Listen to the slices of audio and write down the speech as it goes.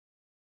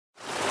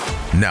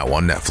Now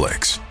on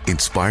Netflix,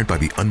 inspired by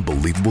the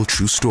unbelievable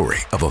true story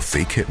of a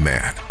fake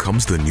hitman,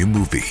 comes the new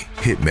movie,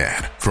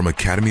 Hitman, from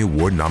Academy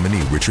Award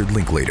nominee Richard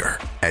Linklater.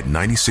 At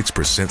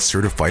 96%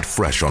 certified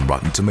fresh on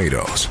Rotten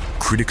Tomatoes,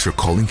 critics are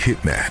calling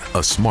Hitman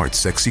a smart,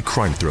 sexy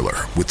crime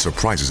thriller with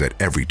surprises at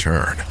every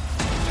turn.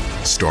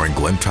 Starring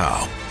Glenn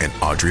Powell and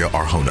Adria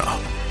Arjona,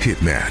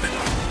 Hitman.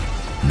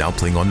 Now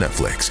playing on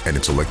Netflix and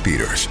in select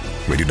theaters.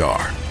 Rated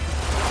R.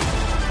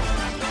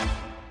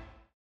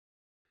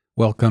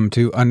 Welcome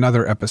to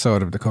another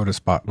episode of Dakota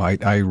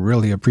Spotlight. I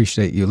really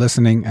appreciate you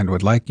listening and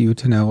would like you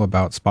to know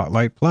about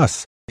Spotlight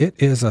Plus. It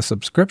is a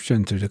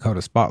subscription to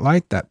Dakota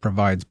Spotlight that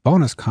provides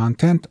bonus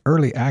content,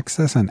 early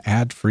access, and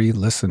ad-free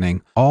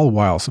listening, all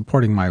while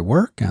supporting my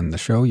work and the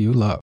show you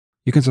love.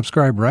 You can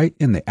subscribe right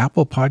in the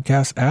Apple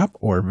Podcast app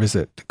or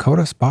visit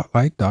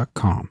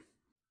dakotaspotlight.com.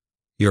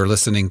 You're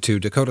listening to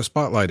Dakota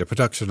Spotlight, a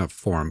production of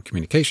Forum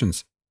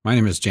Communications. My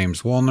name is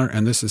James Wolner,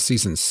 and this is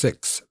Season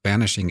 6,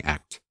 Vanishing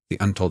Act. The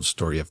Untold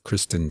Story of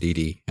Kristen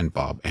Dede and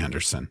Bob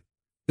Anderson.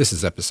 This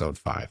is Episode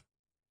 5.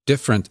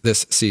 Different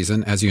this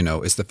season, as you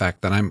know, is the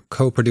fact that I'm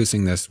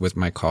co-producing this with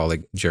my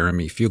colleague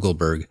Jeremy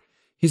Fugelberg.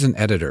 He's an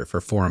editor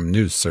for Forum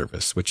News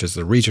Service, which is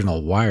the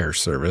regional wire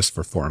service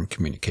for Forum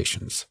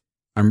Communications.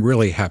 I'm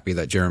really happy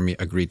that Jeremy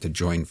agreed to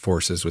join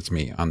forces with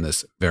me on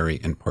this very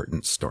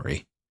important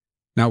story.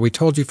 Now, we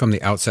told you from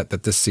the outset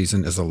that this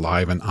season is a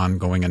live and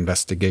ongoing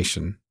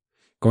investigation.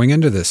 Going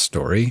into this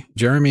story,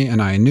 Jeremy and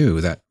I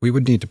knew that we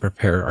would need to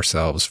prepare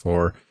ourselves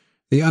for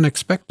the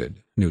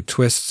unexpected, new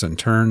twists and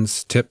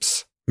turns,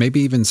 tips,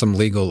 maybe even some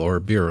legal or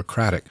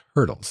bureaucratic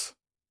hurdles.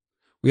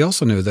 We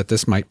also knew that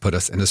this might put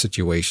us in a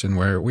situation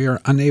where we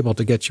are unable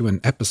to get you an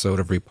episode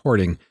of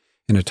reporting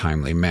in a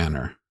timely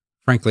manner.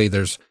 Frankly,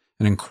 there's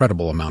an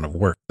incredible amount of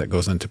work that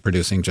goes into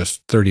producing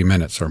just 30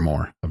 minutes or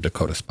more of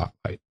Dakota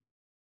Spotlight.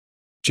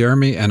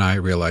 Jeremy and I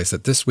realized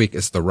that this week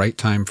is the right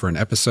time for an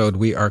episode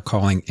we are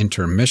calling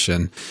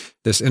Intermission.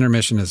 This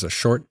intermission is a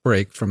short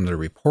break from the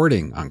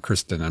reporting on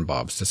Kristen and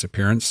Bob's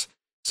disappearance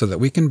so that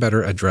we can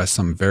better address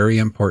some very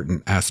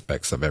important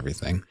aspects of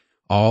everything,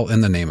 all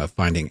in the name of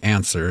finding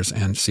answers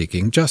and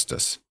seeking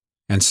justice.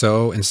 And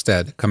so,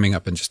 instead, coming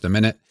up in just a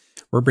minute,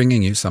 we're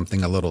bringing you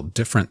something a little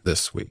different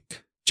this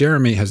week.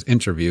 Jeremy has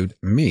interviewed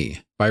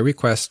me by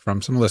request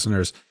from some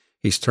listeners.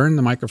 He's turned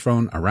the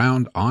microphone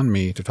around on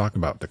me to talk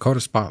about Dakota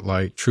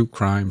Spotlight, true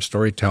crime,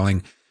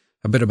 storytelling,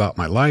 a bit about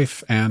my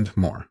life, and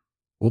more.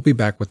 We'll be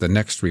back with the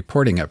next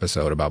reporting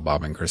episode about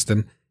Bob and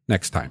Kristen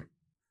next time.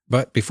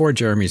 But before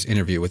Jeremy's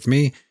interview with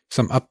me,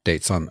 some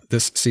updates on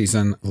this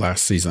season,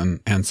 last season,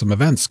 and some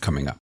events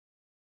coming up.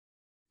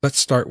 Let's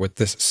start with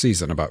this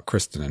season about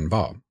Kristen and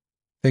Bob.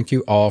 Thank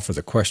you all for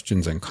the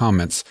questions and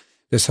comments.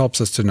 This helps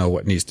us to know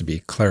what needs to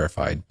be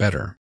clarified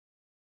better.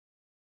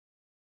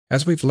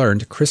 As we've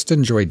learned,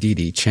 Kristen Joy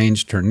Dede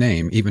changed her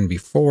name even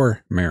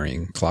before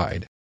marrying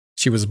Clyde.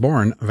 She was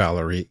born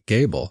Valerie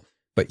Gable,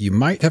 but you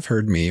might have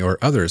heard me or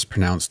others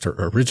pronounce her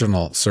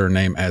original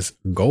surname as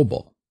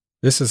Goebel.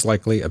 This is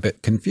likely a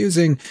bit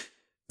confusing.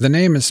 The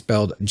name is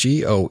spelled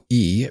Goebel,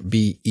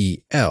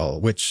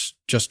 which,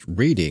 just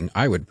reading,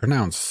 I would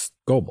pronounce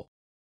Goebel.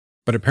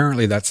 But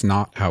apparently that's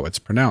not how it's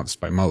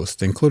pronounced by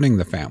most, including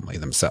the family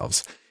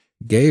themselves.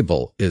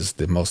 Gable is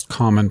the most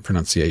common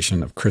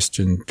pronunciation of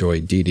Kristen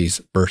Joy Dede's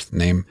birth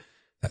name.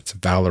 That's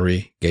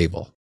Valerie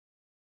Gable.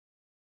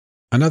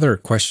 Another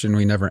question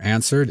we never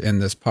answered in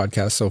this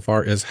podcast so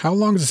far is how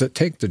long does it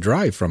take to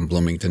drive from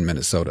Bloomington,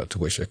 Minnesota to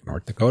Wishick,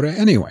 North Dakota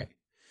anyway?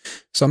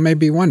 Some may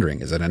be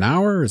wondering, is it an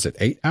hour? Is it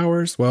 8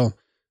 hours? Well,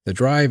 the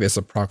drive is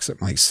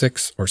approximately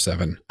 6 or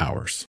 7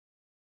 hours.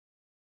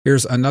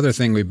 Here's another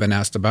thing we've been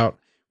asked about.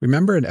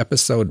 Remember in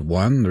Episode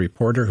 1, the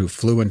reporter who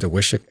flew into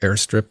Wishick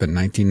Airstrip in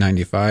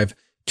 1995,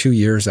 2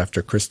 years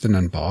after Kristen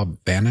and Bob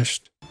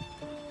vanished?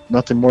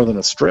 Nothing more than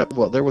a strip.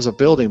 Well, there was a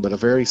building, but a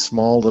very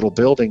small little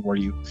building where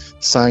you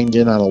signed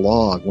in on a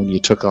log when you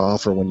took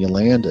off or when you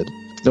landed.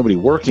 Nobody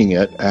working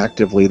it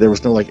actively. There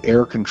was no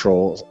air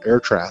control,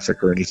 air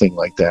traffic or anything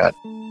like that.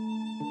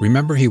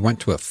 Remember he went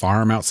to a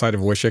farm outside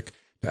of Wishick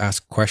to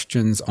ask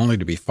questions only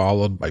to be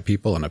followed by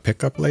people in a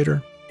pickup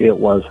later? It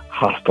was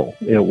hostile.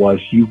 It was,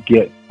 you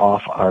get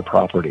off our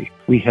property.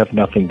 We have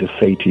nothing to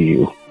say to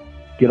you.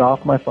 Get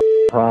off my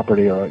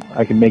property or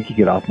I can make you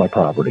get off my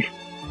property.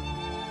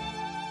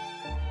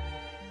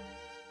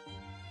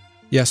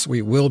 Yes,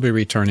 we will be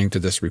returning to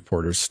this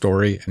reporter's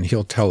story, and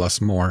he'll tell us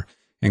more,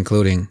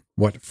 including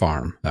what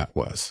farm that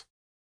was.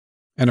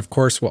 And of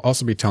course, we'll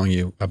also be telling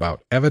you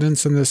about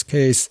evidence in this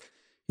case.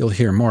 You'll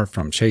hear more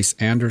from Chase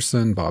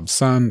Anderson, Bob's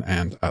son,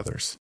 and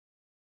others.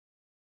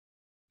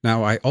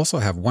 Now, I also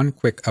have one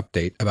quick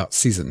update about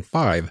Season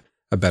 5,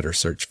 A Better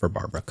Search for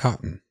Barbara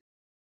Cotton.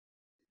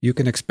 You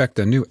can expect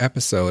a new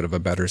episode of A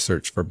Better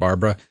Search for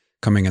Barbara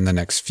coming in the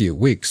next few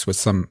weeks with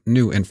some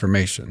new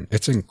information.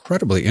 It's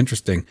incredibly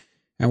interesting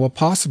and will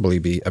possibly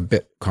be a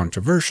bit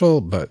controversial,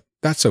 but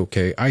that's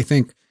okay. I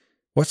think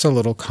what's a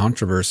little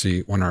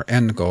controversy when our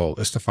end goal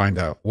is to find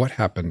out what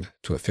happened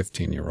to a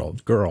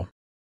 15-year-old girl.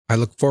 I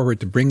look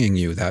forward to bringing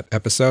you that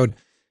episode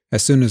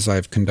as soon as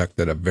I've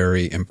conducted a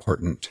very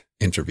important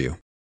interview.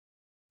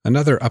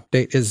 Another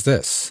update is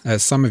this.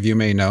 As some of you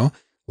may know,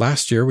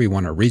 last year we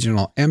won a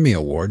regional Emmy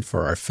Award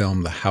for our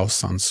film The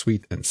House on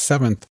Sweet and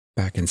 7th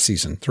back in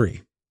Season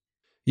 3.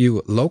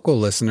 You local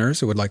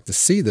listeners who would like to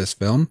see this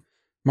film,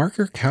 mark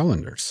your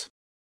calendars.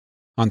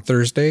 On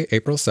Thursday,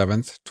 April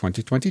 7th,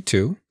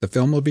 2022, the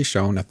film will be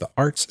shown at the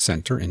Arts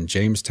Center in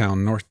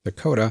Jamestown, North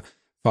Dakota,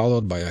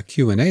 followed by a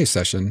Q&A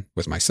session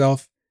with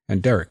myself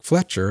and Derek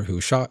Fletcher,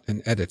 who shot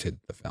and edited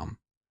the film.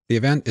 The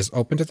event is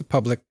open to the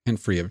public and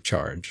free of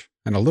charge,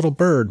 and a little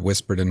bird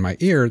whispered in my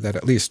ear that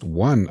at least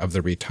one of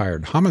the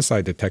retired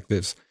homicide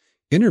detectives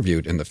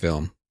interviewed in the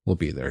film will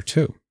be there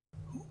too.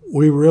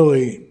 We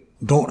really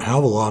don't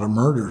have a lot of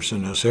murders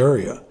in this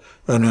area,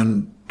 and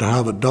then to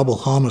have a double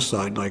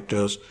homicide like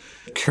this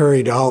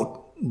carried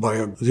out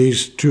by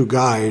these two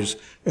guys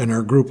and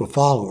their group of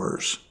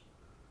followers,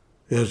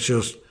 it's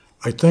just,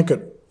 I think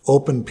it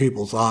opened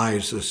people's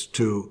eyes as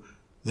to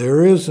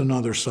there is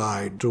another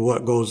side to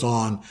what goes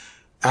on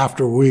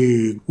after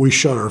we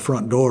shut our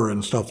front door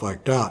and stuff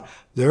like that.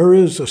 There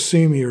is a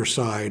seamier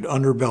side,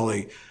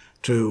 underbelly,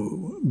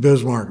 to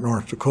Bismarck,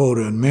 North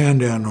Dakota, and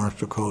Mandan, North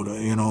Dakota,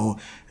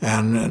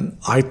 and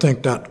I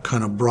think that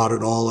kind of brought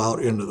it all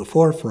out into the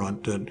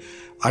forefront. And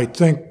I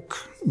think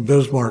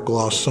Bismarck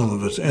lost some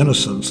of its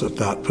innocence at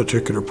that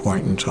particular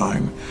point in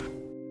time.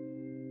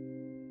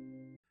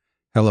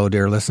 Hello,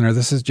 dear listener.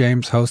 This is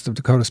James, host of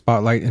Dakota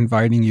Spotlight,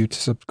 inviting you to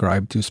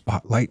subscribe to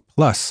Spotlight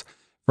Plus.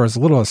 For as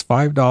little as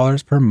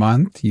 $5 per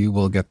month, you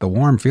will get the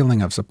warm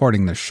feeling of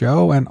supporting the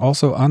show and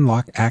also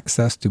unlock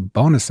access to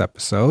bonus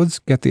episodes,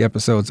 get the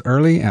episodes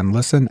early, and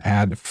listen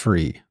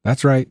ad-free.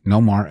 That's right,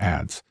 no more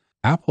ads.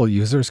 Apple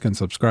users can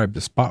subscribe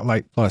to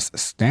Spotlight Plus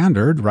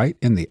Standard right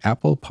in the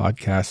Apple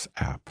Podcasts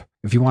app.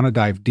 If you want to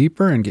dive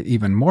deeper and get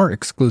even more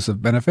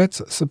exclusive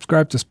benefits,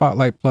 subscribe to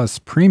Spotlight Plus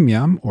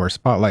Premium or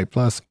Spotlight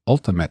Plus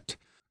Ultimate.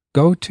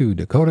 Go to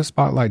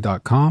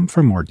dakotaspotlight.com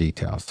for more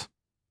details.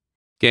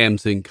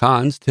 Scams and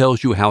Cons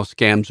tells you how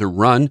scams are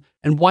run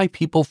and why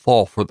people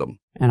fall for them.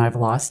 And I've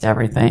lost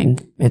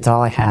everything. It's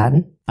all I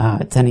had.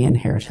 It's any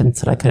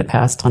inheritance that I could have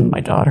passed on to my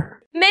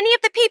daughter. Many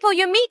of the people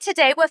you meet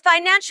today were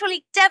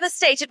financially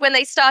devastated when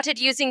they started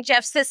using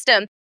Jeff's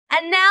system.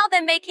 And now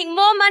they're making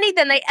more money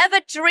than they ever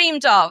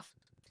dreamed of.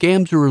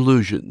 Scams are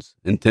illusions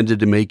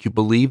intended to make you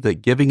believe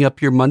that giving up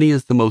your money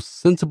is the most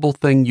sensible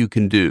thing you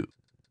can do.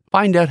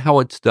 Find out how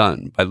it's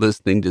done by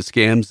listening to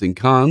Scams and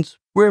Cons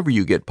wherever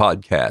you get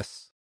podcasts.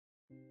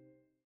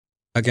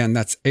 Again,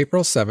 that's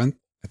April 7th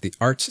at the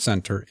Arts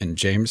Center in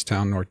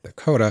Jamestown, North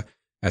Dakota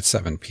at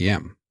 7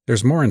 p.m.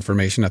 There's more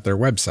information at their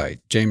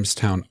website,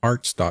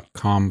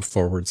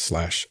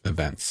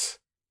 jamestownarts.com/events.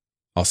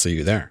 I'll see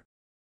you there.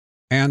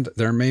 And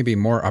there may be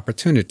more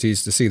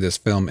opportunities to see this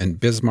film in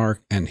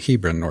Bismarck and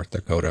Hebron, North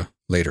Dakota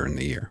later in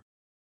the year.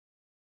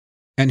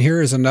 And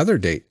here is another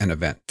date and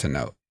event to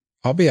note.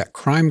 I'll be at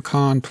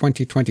CrimeCon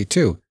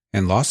 2022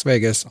 in Las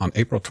Vegas on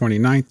April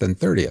 29th and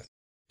 30th.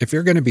 If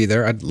you're going to be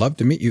there, I'd love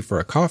to meet you for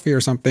a coffee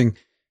or something.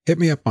 Hit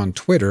me up on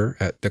Twitter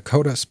at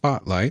Dakota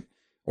Spotlight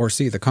or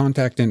see the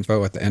contact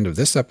info at the end of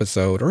this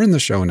episode or in the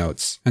show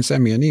notes and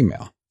send me an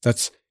email.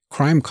 That's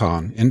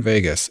CrimeCon in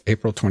Vegas,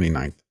 April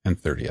 29th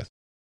and 30th.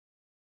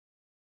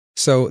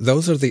 So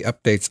those are the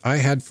updates I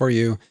had for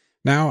you.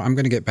 Now I'm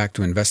going to get back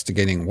to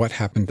investigating what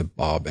happened to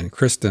Bob and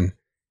Kristen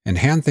and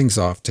hand things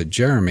off to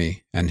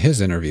Jeremy and his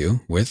interview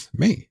with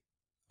me.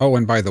 Oh,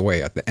 and by the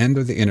way, at the end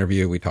of the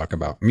interview, we talk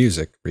about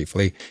music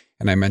briefly,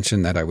 and I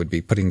mentioned that I would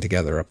be putting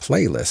together a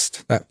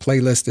playlist. That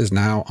playlist is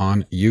now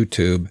on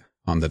YouTube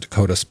on the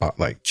Dakota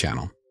Spotlight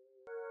channel.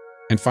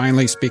 And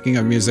finally, speaking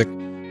of music,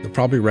 you'll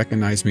probably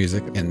recognize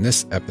music in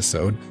this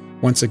episode.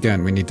 Once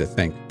again, we need to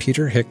thank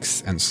Peter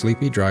Hicks and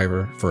Sleepy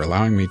Driver for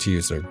allowing me to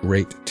use their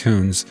great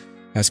tunes,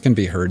 as can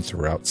be heard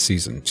throughout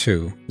Season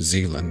 2,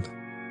 Zealand.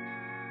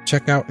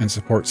 Check out and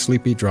support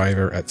Sleepy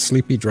Driver at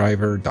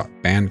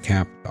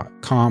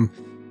sleepydriver.bandcamp.com.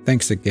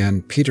 Thanks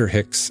again, Peter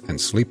Hicks and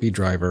Sleepy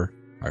Driver,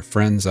 our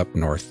friends up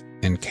north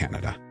in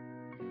Canada.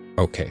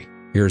 Okay,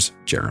 here's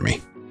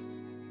Jeremy.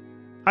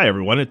 Hi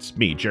everyone, it's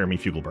me, Jeremy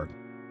Fugelberg.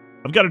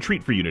 I've got a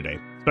treat for you today,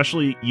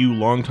 especially you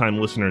longtime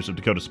listeners of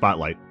Dakota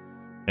Spotlight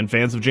and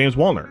fans of James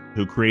Wolner,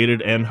 who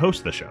created and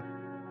hosts the show.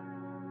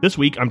 This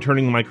week, I'm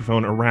turning the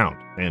microphone around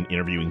and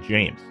interviewing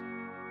James.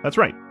 That's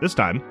right, this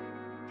time,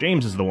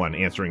 James is the one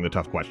answering the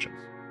tough questions.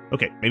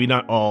 Okay, maybe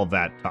not all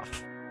that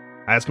tough.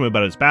 I ask him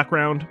about his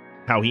background,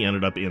 how he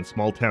ended up in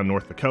small-town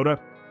North Dakota,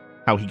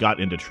 how he got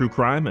into true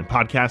crime and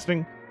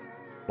podcasting,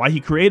 why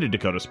he created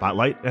Dakota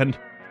Spotlight, and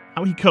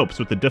how he copes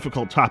with the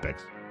difficult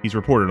topics he's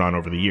reported on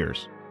over the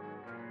years.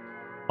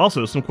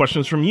 Also, some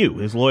questions from you,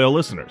 his loyal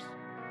listeners.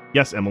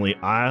 Yes, Emily,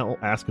 I'll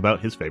ask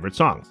about his favorite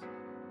songs.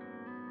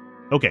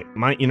 Okay,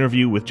 my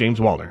interview with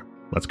James Wolner.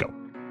 Let's go.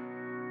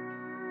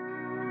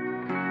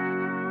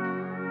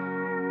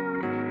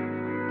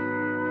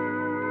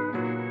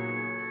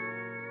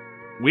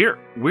 Where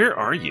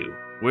are you?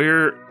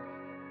 Where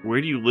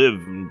do you live?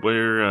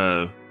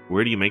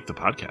 Where do you make the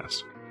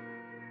podcast?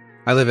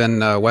 I live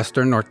in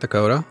western North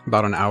Dakota,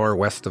 about an hour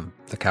west of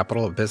the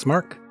capital of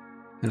Bismarck,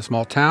 in a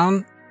small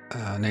town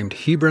named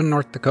Hebron,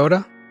 North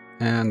Dakota.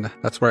 and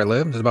that's where I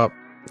live. There's about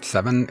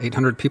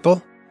 800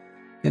 people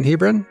in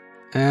Hebron,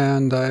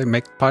 and I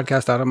make the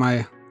podcast out of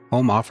my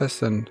home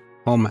office and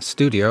home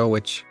studio,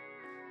 which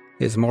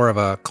is more of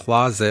a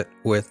closet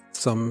with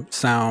some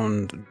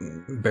sound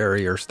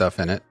barrier stuff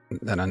in it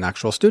than an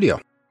actual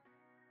studio.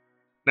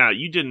 Now,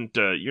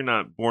 you're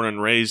not born and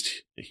raised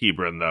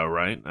Hebron, though,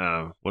 right?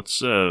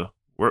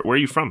 Where are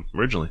you from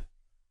originally?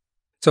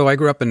 So I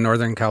grew up in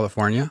Northern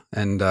California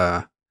and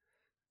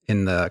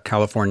in the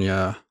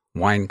California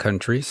wine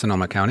country,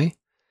 Sonoma County,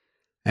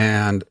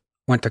 and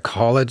went to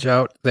college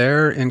out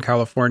there in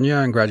California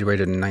and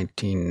graduated in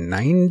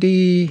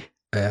 1990.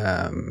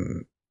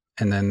 And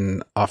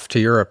then off to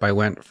Europe I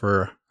went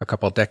for a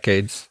couple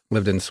decades,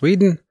 lived in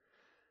Sweden,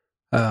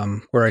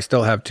 where I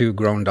still have 2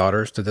 grown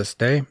daughters to this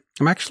day.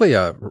 I'm actually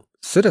a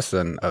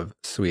citizen of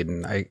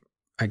Sweden.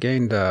 I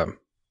gained...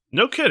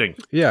 No kidding.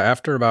 Yeah,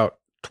 after about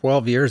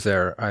 12 years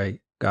there, I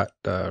got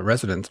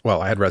residence.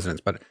 Well, I had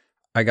residence, but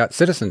I got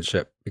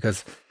citizenship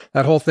because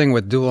that whole thing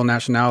with dual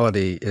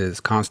nationality is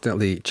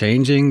constantly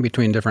changing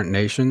between different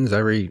nations.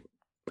 Every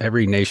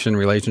nation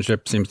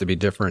relationship seems to be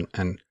different.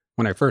 And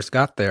when I first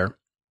got there,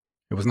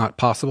 it was not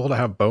possible to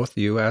have both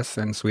U.S.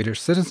 and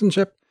Swedish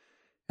citizenship.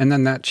 And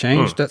then that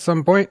changed at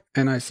some point.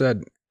 And I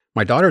said,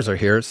 my daughters are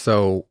here,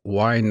 so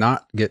why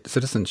not get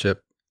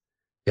citizenship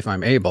if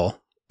I'm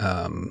able?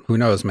 Who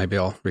knows? Maybe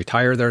I'll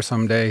retire there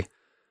someday.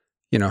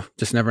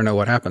 Just never know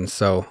what happens.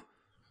 So,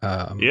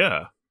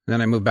 yeah.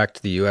 Then I moved back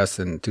to the U.S.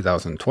 in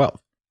 2012.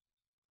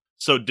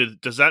 So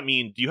does that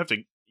mean you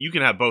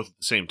can have both at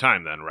the same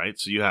time then, right?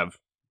 So you have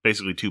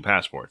basically 2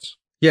 passports.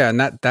 Yeah, and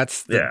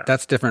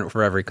that's different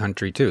for every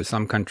country too.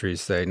 Some countries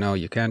say, no,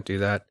 you can't do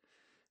that.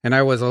 And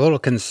I was a little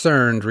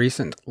concerned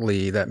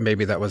recently that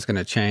maybe that was going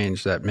to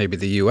change, that maybe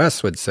the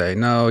U.S. would say,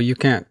 no, you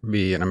can't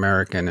be an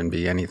American and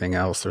be anything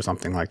else or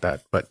something like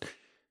that.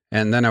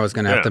 And then I was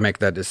going to have to make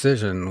that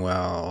decision.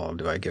 Well,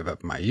 do I give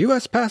up my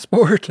U.S.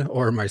 passport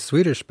or my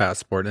Swedish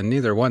passport? And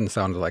neither one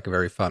sounded like a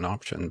very fun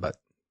option, but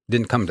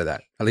didn't come to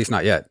that, at least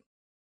not yet.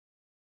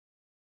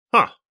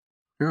 Huh.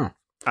 Yeah.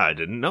 I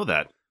didn't know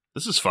that.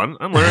 This is fun.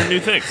 I'm learning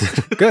new things.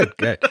 Good.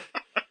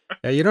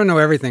 Yeah, you don't know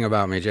everything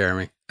about me,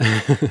 Jeremy.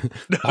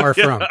 Far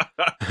from.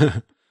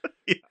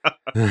 Yeah.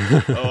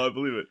 Oh, I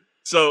believe it.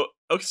 So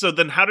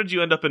then how did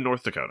you end up in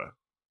North Dakota?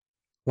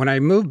 When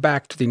I moved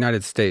back to the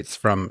United States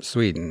from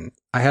Sweden,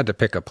 I had to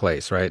pick a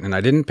place, right? And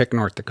I didn't pick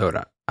North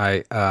Dakota.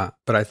 But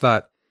I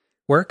thought,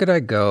 where could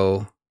I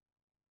go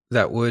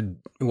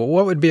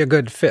what would be a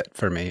good fit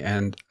for me?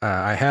 And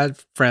I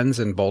had friends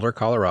in Boulder,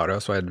 Colorado,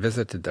 so I had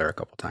visited there a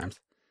couple times.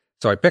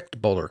 So I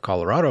picked Boulder,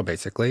 Colorado,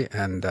 basically,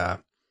 and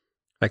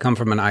I come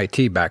from an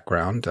IT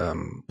background,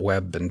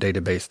 web and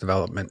database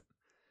development.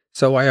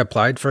 So I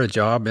applied for a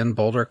job in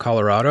Boulder,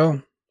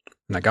 Colorado,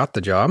 and I got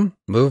the job,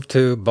 moved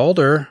to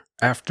Boulder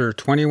after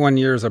 21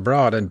 years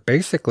abroad, and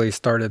basically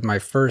started my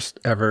first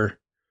ever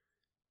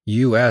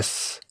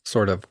U.S.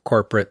 sort of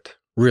corporate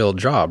real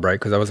job, right?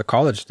 Because I was a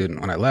college student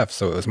when I left,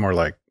 so it was more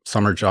like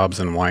summer jobs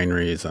in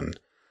wineries and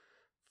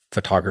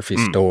photography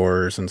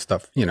stores and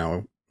stuff,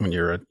 when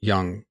you're a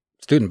young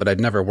student. But I'd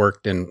never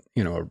worked in,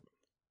 a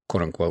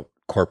quote-unquote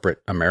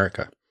corporate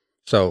America.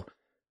 So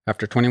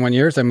after 21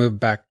 years, I moved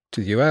back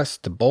to the U.S.,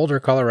 to Boulder,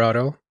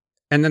 Colorado.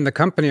 And then the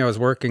company I was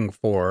working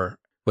for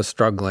was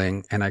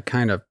struggling, and I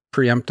kind of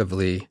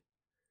preemptively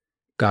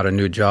got a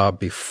new job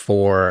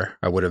before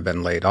I would have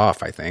been laid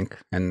off, I think.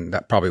 And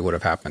that probably would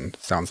have happened,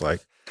 sounds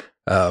like.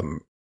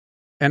 And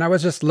I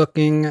was just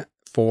looking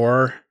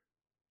for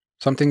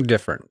something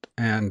different.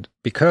 And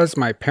because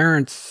my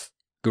parents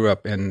grew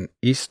up in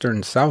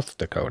eastern South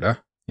Dakota,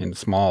 in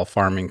small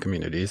farming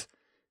communities,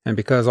 and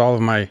because all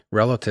of my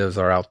relatives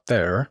are out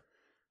there,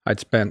 I'd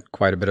spent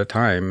quite a bit of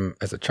time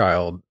as a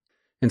child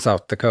in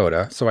South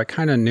Dakota. So I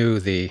kind of knew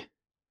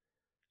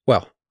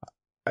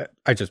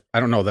I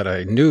don't know that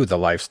I knew the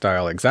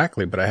lifestyle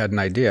exactly, but I had an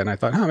idea. And I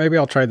thought, maybe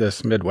I'll try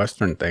this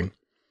Midwestern thing.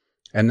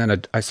 And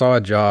then I saw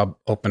a job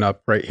open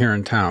up right here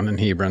in town in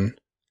Hebron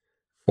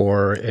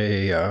for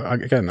a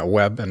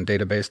web and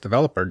database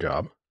developer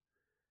job.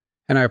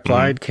 And I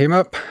applied, came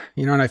up,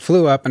 and I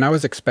flew up, and I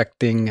was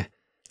expecting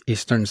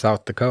eastern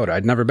South Dakota.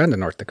 I'd never been to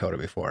North Dakota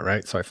before,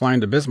 right? So I fly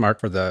into Bismarck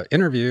for the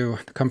interview.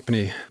 The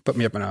company put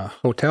me up in a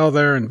hotel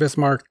there in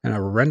Bismarck and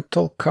a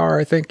rental car,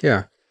 I think.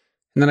 Yeah.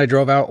 And then I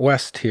drove out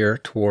west here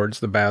towards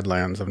the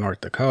Badlands of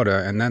North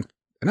Dakota. And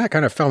I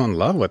kind of fell in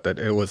love with it.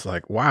 It was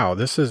like, wow,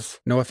 this is,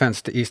 no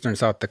offense to eastern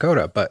South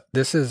Dakota, but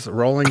this is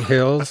rolling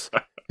hills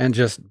and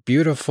just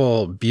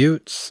beautiful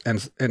buttes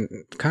and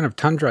kind of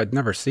tundra I'd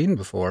never seen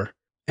before.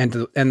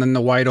 And then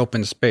the wide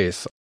open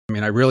space. I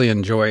mean, I really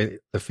enjoy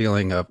the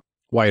feeling of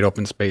wide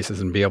open spaces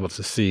and be able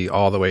to see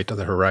all the way to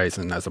the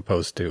horizon as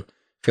opposed to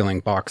feeling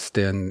boxed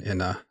in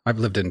I've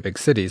lived in big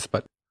cities,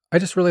 but I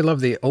just really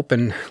love the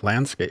open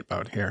landscape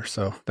out here.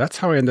 So that's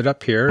how I ended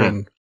up here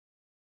and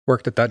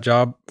worked at that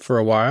job for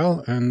a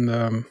while.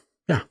 And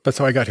that's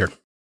how I got here.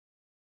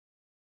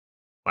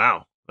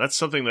 Wow. That's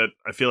something that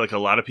I feel like a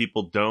lot of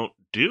people don't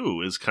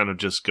do, is kind of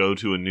just go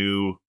to a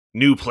new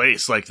new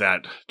place like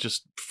that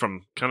just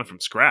from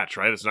scratch,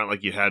 right? It's not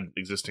like you had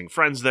existing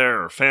friends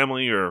there or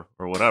family or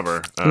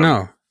whatever.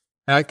 No,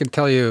 I could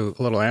tell you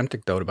a little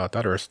anecdote about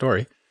that or a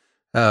story.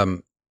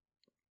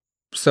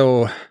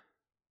 So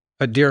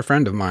a dear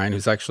friend of mine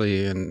who's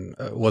actually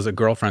was a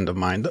girlfriend of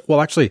mine.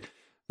 Well, actually,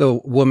 the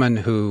woman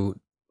who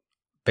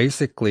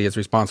basically is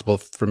responsible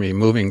for me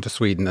moving to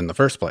Sweden in the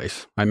first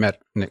place. I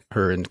met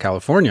her in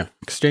California,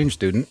 exchange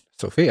student,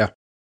 Sophia.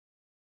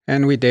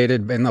 And we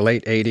dated in the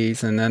late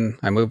 80s, and then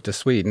I moved to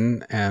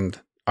Sweden, and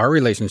our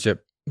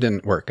relationship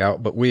didn't work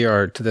out, but we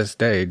are, to this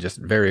day, just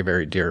very,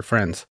 very dear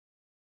friends.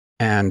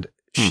 And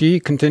she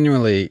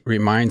continually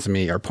reminds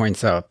me or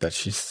points out that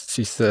she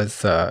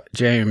says,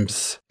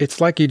 James,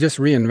 it's like you just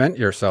reinvent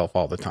yourself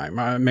all the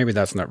time. Maybe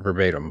that's not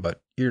verbatim,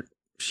 but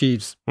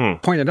she's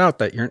pointed out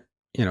that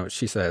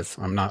she says,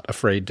 I'm not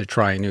afraid to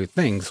try new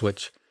things,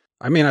 which,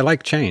 I mean, I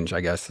like change,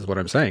 I guess is what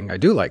I'm saying. I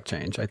do like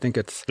change. I think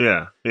it's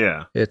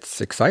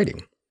it's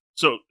exciting.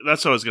 So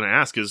that's what I was going to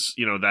ask is,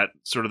 that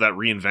sort of that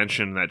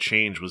reinvention, that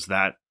change, was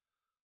that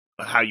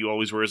how you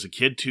always were as a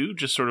kid too?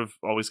 Just sort of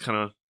always kind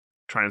of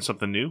trying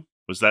something new?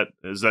 Is that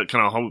kind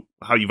of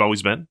how you've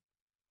always been?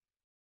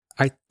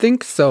 I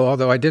think so,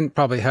 although I didn't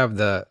probably have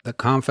the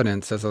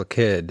confidence as a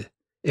kid.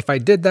 If I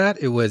did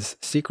that, it was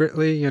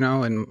secretly, and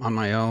on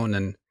my own,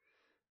 and,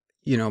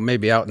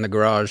 maybe out in the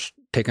garage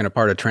taking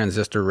apart a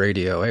transistor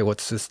radio. Hey,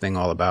 what's this thing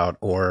all about?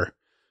 Or,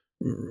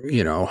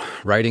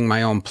 writing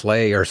my own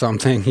play or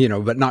something,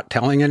 but not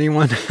telling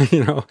anyone,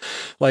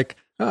 like,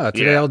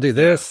 today I'll do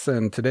this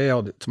and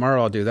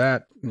tomorrow I'll do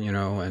that,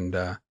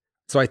 and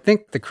so I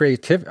think the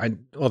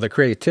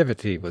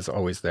creativity was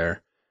always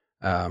there,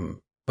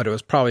 but it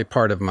was probably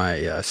part of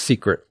my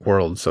secret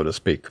world, so to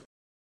speak.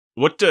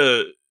 What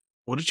did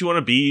you want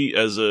to be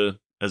as a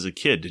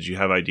kid? Did you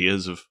have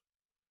ideas of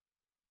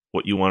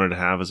what you wanted to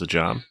have as a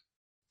job?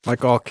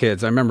 Like all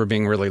kids, I remember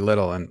being really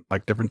little and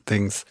like different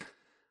things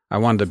I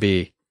wanted to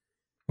be.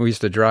 We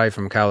used to drive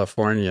from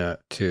California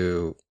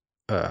to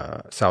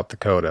South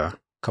Dakota, a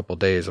couple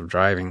days of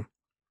driving.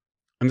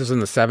 And this was in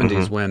the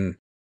 70s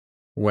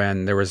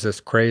when there was this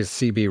craze.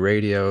 CB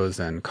radios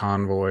and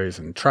convoys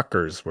and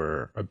truckers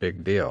were a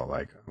big deal,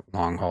 like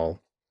long haul.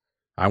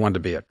 I wanted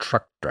to be a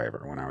truck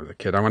driver when I was a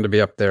kid. I wanted to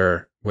be up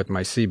there with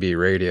my CB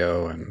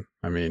radio. And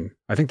I mean,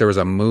 I think there was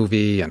a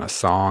movie and a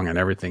song and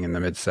everything in the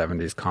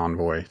mid-70s,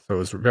 Convoy. So it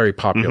was very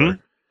popular.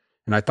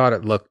 And I thought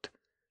it looked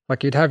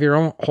like you'd have your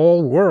own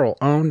whole world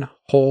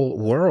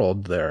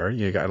there.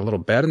 You got a little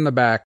bed in the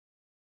back.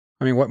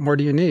 I mean, what more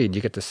do you need?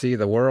 You get to see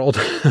the world,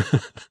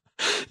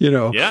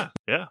 Yeah.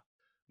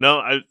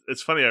 No,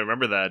 it's funny. I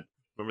remember that.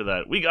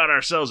 We got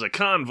ourselves a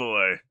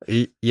convoy.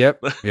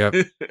 Yep.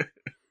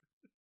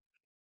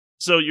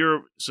 So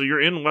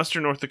you're in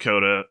Western North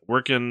Dakota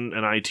working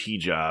an IT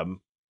job,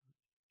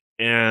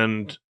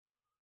 and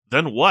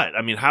then what?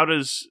 I mean, how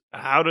does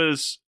how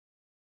does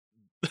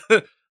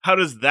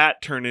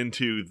that turn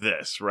into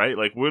this, right?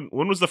 Like when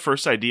was the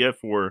first idea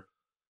for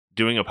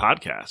doing a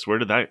podcast? Where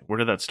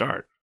did that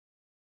start?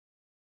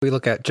 We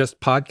look at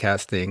just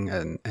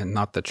podcasting and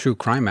not the true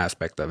crime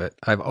aspect of it.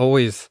 I've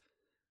always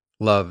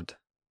loved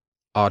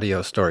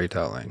audio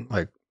storytelling.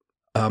 Like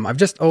I've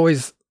just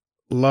always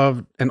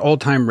loved an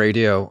old-time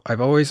radio.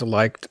 I've always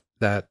liked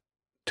that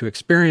to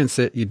experience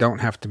it, you don't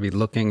have to be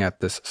looking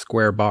at this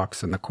square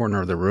box in the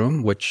corner of the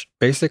room, which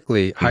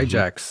basically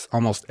hijacks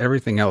almost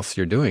everything else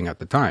you're doing at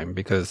the time.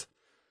 Because,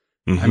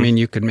 I mean,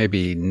 you could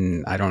maybe,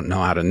 I don't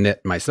know how to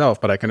knit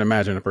myself, but I can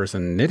imagine a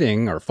person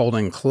knitting or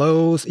folding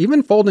clothes.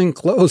 Even folding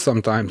clothes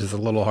sometimes is a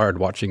little hard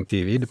watching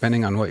TV,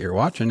 depending on what you're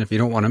watching, if you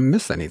don't want to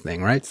miss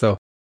anything, right? So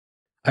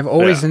I've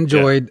always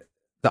enjoyed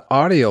the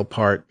audio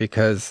part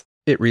because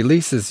it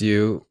releases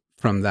you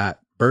from that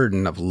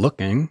burden of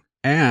looking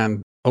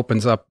and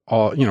opens up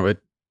all,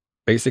 it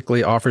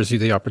basically offers you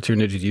the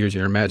opportunity to use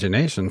your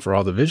imagination for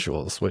all the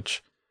visuals,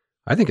 which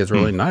I think is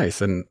really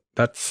nice. And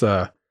that's,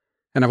 and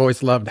I've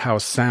always loved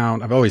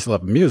I've always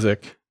loved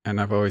music, and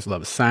I've always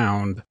loved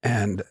sound,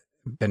 and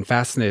been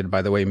fascinated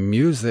by the way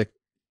music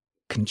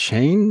can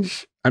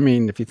change. I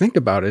mean, if you think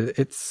about it,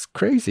 it's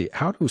crazy.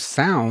 How do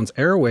sounds,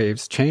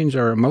 airwaves, change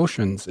our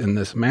emotions in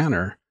this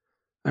manner?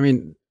 I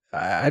mean,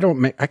 I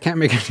can't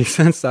make any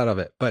sense out of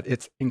it, but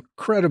it's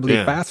incredibly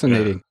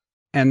fascinating. Yeah.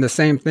 And the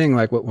same thing,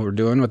 like what we're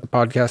doing with the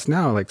podcast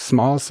now, like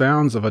small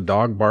sounds of a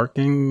dog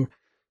barking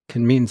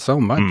can mean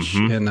so much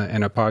in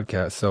a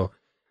podcast. So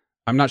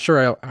I'm not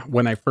sure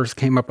when I first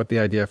came up with the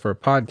idea for a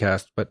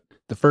podcast, but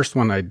the first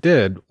one I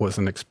did was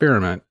an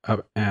experiment,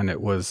 and it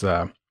was,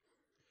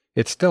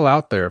 it's still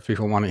out there if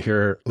people want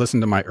to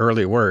listen to my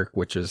early work,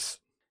 which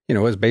is,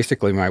 is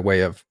basically my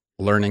way of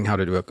learning how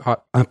to do a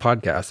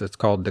podcast. It's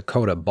called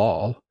Dakota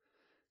Ball,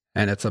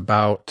 and it's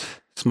about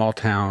small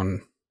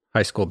town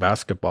high school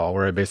basketball,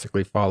 where I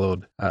basically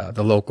followed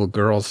the local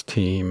girls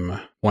team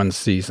one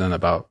season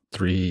about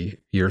 4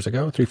 years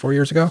ago.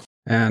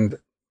 And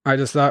I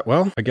just thought,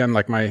 well, again,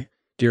 like my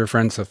dear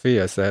friend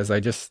Sophia says, I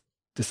just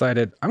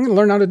decided I'm going to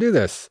learn how to do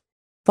this.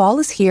 Fall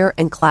is here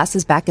and class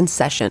is back in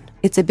session.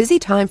 It's a busy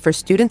time for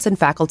students and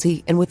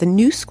faculty, and with a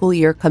new school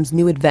year comes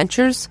new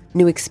adventures,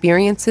 new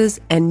experiences,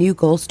 and new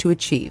goals to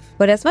achieve.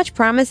 But as much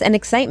promise and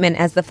excitement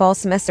as the fall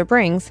semester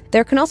brings,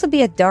 there can also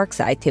be a dark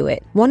side to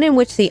it, one in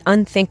which the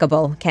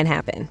unthinkable can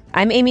happen.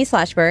 I'm Amy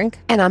Slashberg.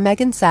 And I'm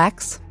Megan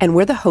Sachs, and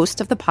we're the host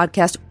of the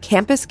podcast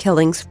Campus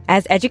Killings.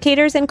 As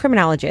educators and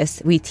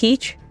criminologists, we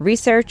teach,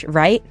 research,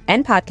 write,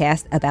 and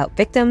podcast about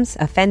victims,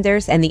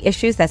 offenders, and the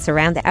issues that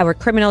surround our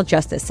criminal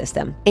justice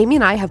system. Amy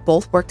and I have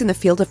both worked in the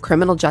field of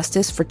criminal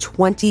justice for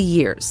 20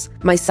 years.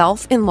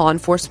 Myself in law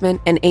enforcement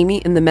and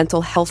Amy in the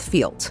mental health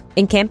field.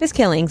 In Campus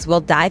Killings,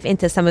 we'll dive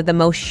into some of the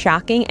most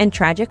shocking and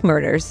tragic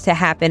murders to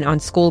happen on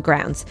school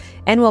grounds,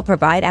 and we'll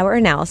provide our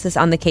analysis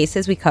on the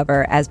cases we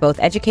cover as both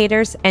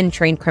educators and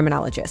trained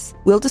criminologists.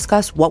 We'll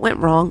discuss what went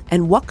wrong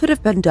and what could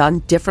have been done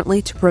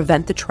differently to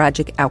prevent the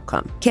tragic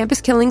outcome.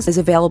 Campus Killings is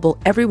available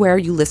everywhere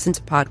you listen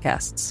to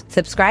podcasts.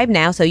 Subscribe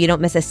now so you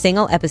don't miss a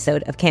single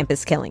episode of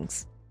Campus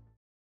Killings.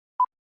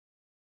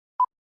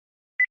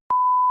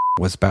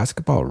 Was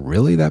basketball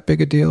really that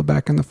big a deal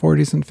back in the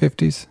 40s and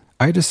 50s?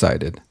 I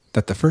decided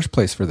that the first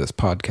place for this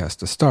podcast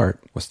to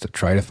start was to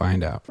try to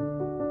find out.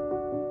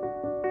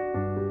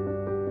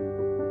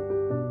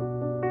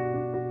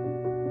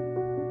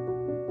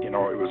 You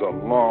know, it was a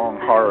long,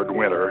 hard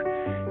winter,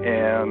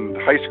 and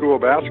high school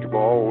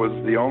basketball was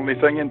the only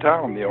thing in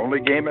town, the only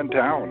game in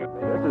town.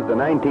 This is the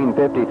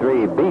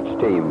 1953 Beach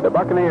Team, the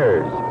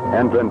Buccaneers,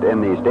 entrant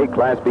in the State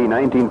Class B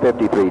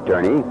 1953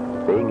 tourney,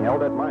 being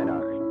held at Minot.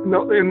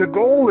 No, and the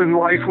goal in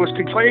life was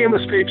to play in the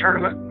state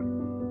tournament.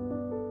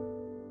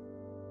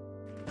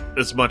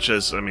 As much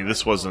as, I mean,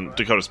 this wasn't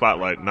Dakota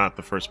Spotlight, not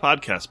the first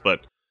podcast,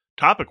 but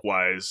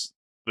topic-wise,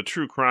 the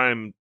true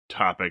crime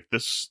topic,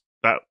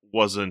 that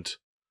wasn't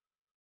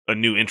a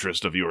new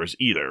interest of yours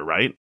either,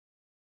 right?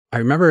 I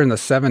remember in the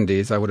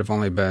 70s, I would have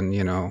only been,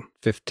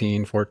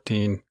 15,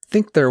 14. I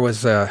think there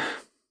was a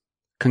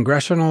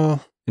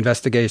congressional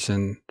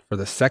investigation for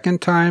the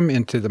second time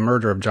into the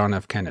murder of John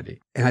F. Kennedy.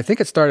 And I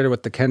think it started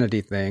with the Kennedy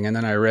thing, and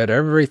then I read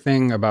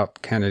everything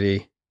about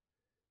Kennedy,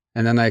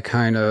 and then I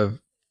kind of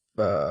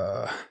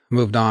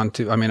moved on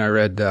to, I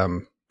read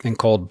In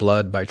Cold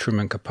Blood by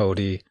Truman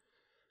Capote,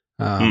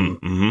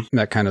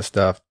 that kind of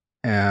stuff.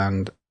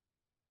 And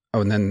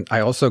then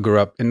I also grew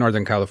up in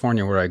Northern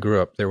California, where I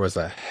grew up. There was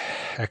a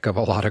heck of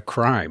a lot of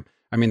crime.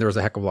 There was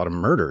a heck of a lot of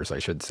murders, I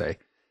should say.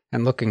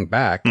 And looking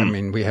back,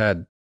 we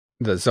had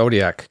the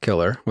Zodiac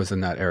killer was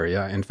in that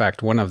area. In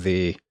fact, one of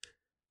the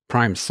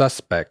prime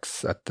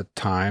suspects at the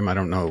time, I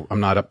don't know, I'm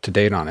not up to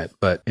date on it,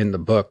 but in the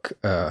book,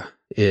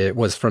 it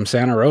was from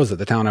Santa Rosa,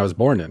 the town I was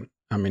born in.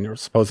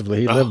 Supposedly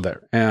he lived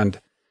there.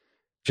 And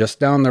just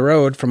down the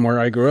road from where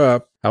I grew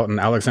up, out in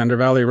Alexander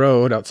Valley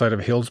Road, outside of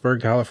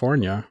Healdsburg,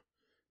 California,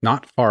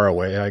 not far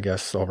away, I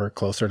guess, over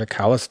closer to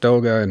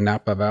Calistoga and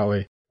Napa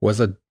Valley, was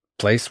a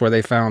place where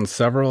they found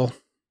several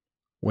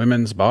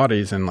women's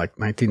bodies in like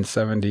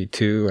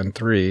 1972 and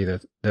 3.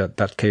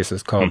 That case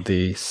is called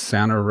the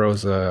Santa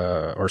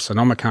Rosa or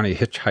Sonoma County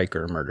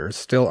hitchhiker murders,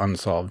 still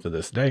unsolved to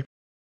this day.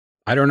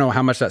 I don't know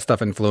how much that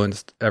stuff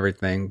influenced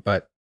everything,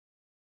 but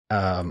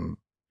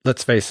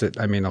let's face it,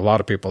 a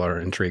lot of people are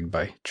intrigued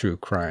by true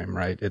crime,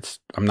 right?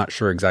 I'm not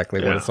sure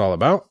exactly what it's all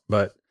about,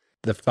 but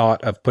the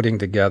thought of putting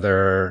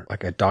together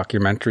like a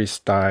documentary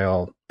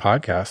style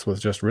podcast was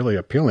just really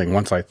appealing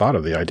once I thought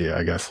of the idea,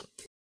 I guess.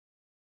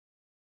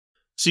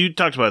 So you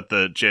talked about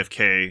the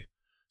JFK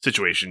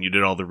situation. You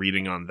did all the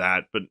reading on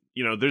that, but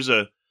there's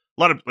a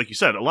lot of, like you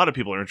said, a lot of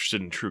people are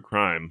interested in true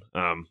crime.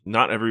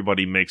 Not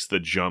everybody makes the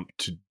jump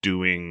to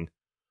doing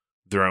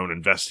their own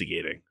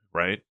investigating,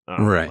 right?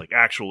 Right. Like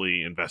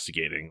actually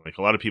investigating. Like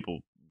a lot of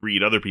people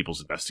read other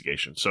people's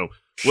investigations. So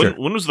Sure.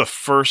 when was the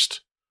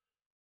first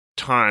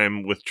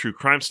time with true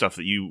crime stuff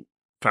that you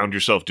found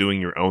yourself doing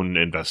your own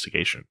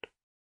investigation?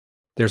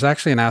 There's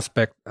actually an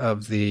aspect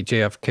of the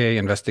JFK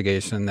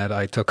investigation that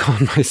I took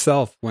on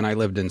myself when I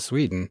lived in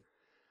Sweden.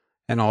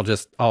 And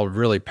I'll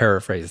really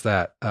paraphrase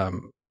that.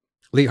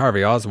 Lee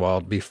Harvey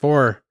Oswald,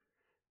 before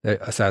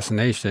the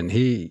assassination,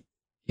 he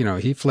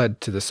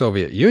fled to the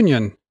Soviet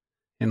Union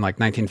in like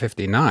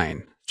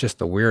 1959. Just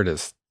the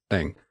weirdest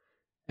thing.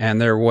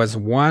 And there was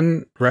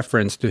one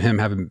reference to him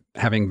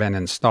having been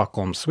in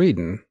Stockholm,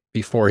 Sweden,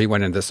 before he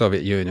went into the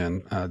Soviet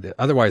Union.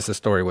 Otherwise, the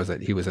story was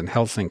that he was in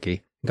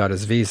Helsinki, got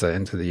his visa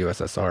into the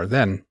USSR.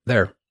 Then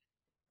there,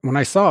 when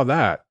I saw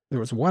that,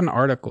 there was one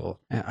article,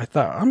 and I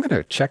thought, I'm going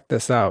to check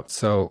this out.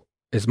 So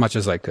as much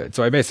as I could.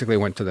 So I basically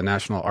went to the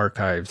National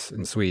Archives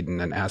in Sweden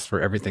and asked for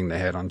everything they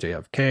had on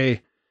JFK.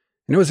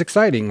 And it was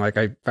exciting. Like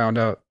I found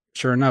out,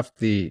 sure enough,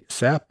 the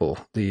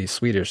SÄPO, the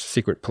Swedish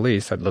secret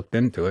police, had looked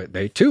into it.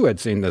 They too had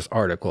seen this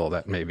article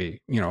that maybe,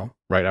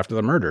 right after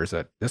the murders,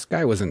 that this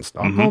guy was in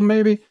Stockholm,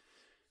 maybe.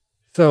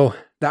 So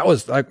that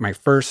was like my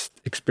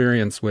first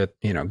experience with,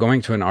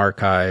 going to an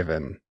archive,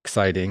 and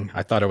exciting.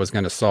 I thought I was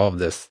going to solve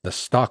the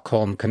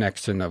Stockholm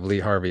connection of Lee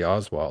Harvey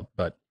Oswald,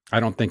 but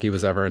I don't think he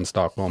was ever in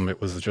Stockholm. It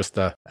was just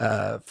a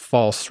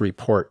false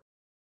report.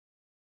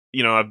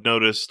 I've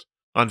noticed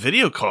on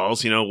video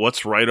calls,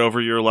 what's right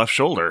over your left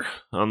shoulder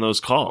on those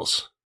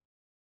calls.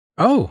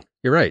 Oh,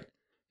 you're right.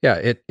 Yeah,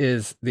 it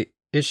is the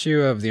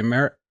issue of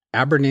the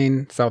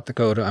Aberdeen, South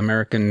Dakota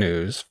American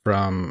News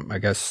from, I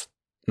guess,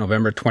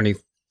 November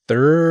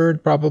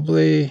 23rd,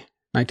 probably,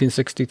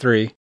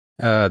 1963,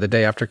 the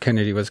day after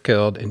Kennedy was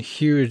killed, in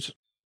huge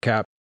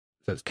cap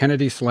says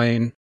Kennedy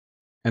slain.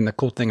 And the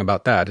cool thing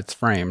about that, it's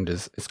framed,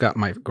 is it's got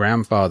my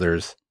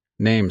grandfather's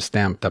name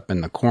stamped up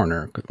in the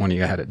corner when he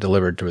had it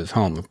delivered to his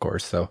home, of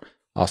course. So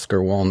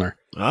Oscar Wolner.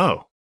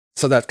 Oh.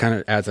 So that kind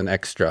of adds an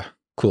extra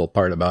cool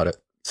part about it.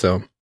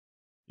 So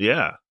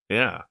yeah.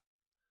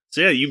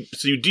 So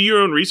you do your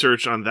own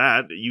research on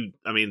that.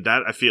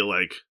 That I feel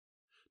like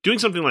doing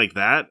something like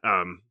that,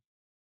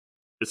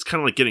 it's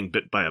kind of like getting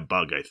bit by a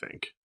bug, I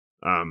think.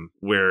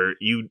 Where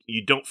you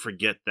don't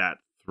forget that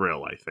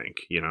thrill, I think,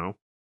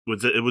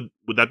 Would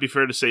that be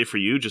fair to say for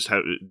you, just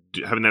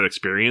having that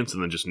experience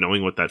and then just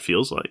knowing what that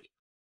feels like?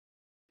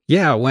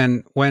 Yeah,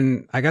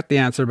 when I got the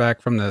answer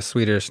back from the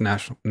Swedish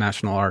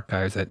National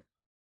Archives that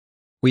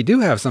we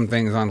do have some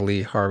things on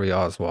Lee Harvey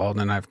Oswald,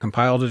 and I've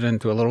compiled it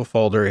into a little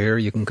folder here.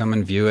 You can come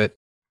and view it.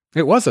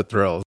 It was a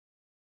thrill.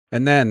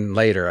 And then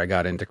later I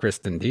got into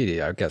Kristen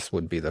Deedy, I guess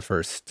would be the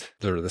first,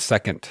 or the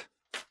second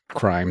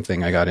crime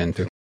thing I got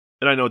into.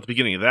 And I know at the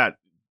beginning of that,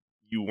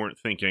 you weren't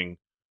thinking,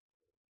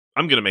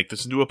 I'm going to make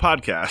this into a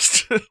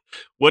podcast.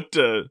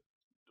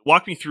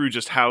 Walk me through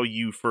just how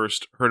you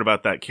first heard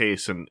about that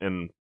case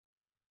and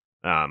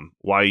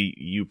why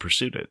you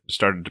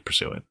started to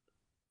pursue it.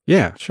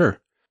 Yeah, sure.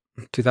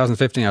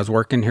 2015, I was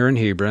working here in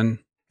Hebron,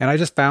 and I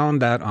just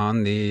found that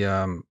on the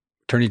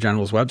Attorney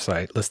General's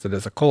website listed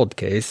as a cold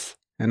case.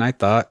 And I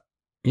thought,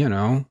 I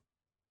want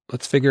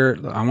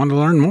to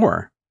learn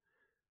more.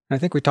 And I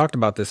think we talked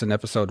about this in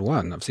episode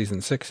 1 of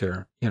season 6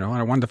 here.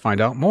 I wanted to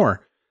find out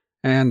more.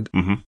 And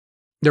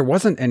there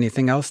wasn't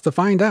anything else to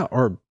find out,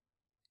 or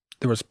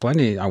there was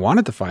plenty I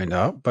wanted to find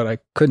out, but I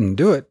couldn't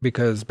do it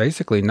because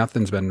basically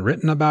nothing's been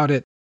written about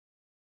it.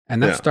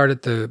 And that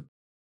started to,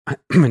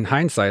 in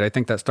hindsight, I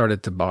think that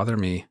started to bother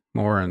me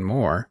more and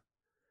more,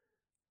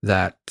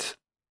 that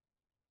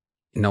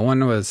no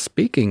one was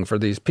speaking for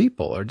these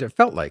people, or it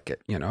felt like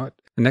it, The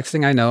next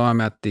thing I know,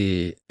 I'm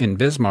in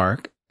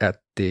Bismarck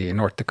at the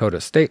North Dakota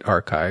State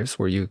Archives,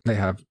 where they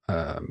have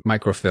a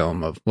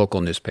microfilm of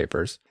local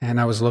newspapers. And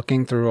I was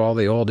looking through all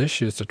the old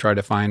issues to try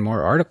to find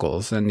more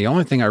articles. And the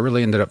only thing I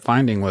really ended up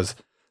finding was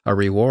a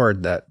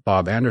reward that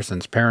Bob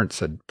Anderson's parents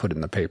had put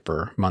in the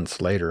paper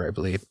months later, I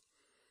believe.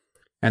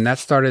 And that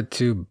started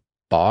to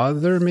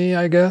bother me,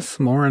 I guess,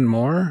 more and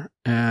more.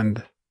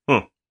 And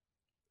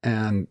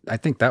I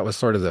think that was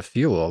sort of the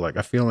fuel, like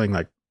a feeling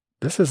like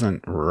this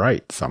isn't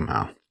right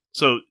somehow.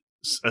 So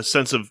a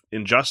sense of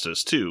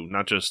injustice too,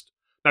 not just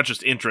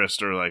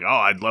interest or like, oh,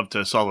 I'd love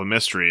to solve a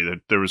mystery.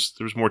 That there was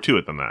more to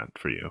it than that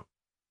for you.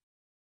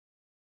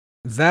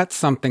 That's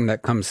something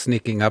that comes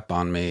sneaking up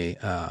on me.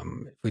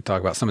 If we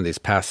talk about some of these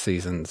past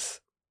seasons,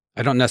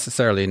 I don't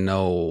necessarily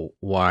know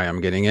why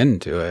I'm getting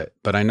into it,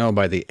 but I know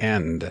by the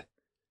end,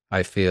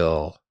 I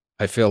feel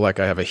like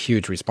I have a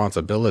huge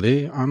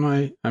responsibility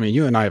on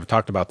you and I have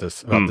talked about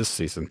this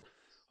season.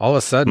 All of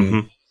a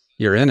sudden,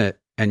 you're in it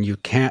and you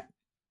can't.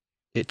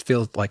 It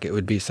feels like it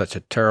would be such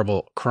a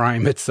terrible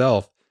crime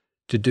itself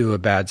to do a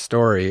bad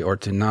story or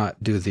to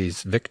not do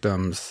these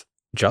victims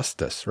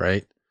justice,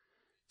 right?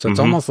 So it's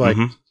almost like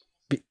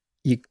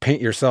you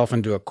paint yourself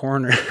into a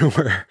corner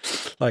where,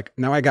 like,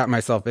 now I got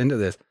myself into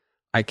this.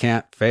 I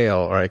can't fail,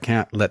 or I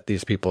can't let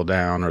these people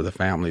down or the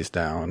families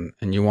down.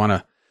 And you want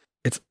to,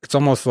 it's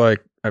almost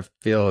like I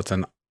feel it's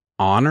an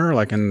honor,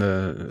 like in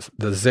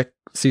the Zick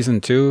season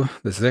 2,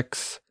 the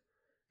Zicks.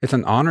 It's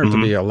an honor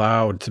to be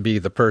allowed to be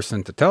the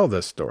person to tell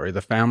this story.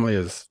 The family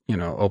is,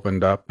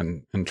 opened up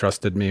and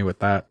entrusted me with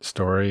that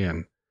story.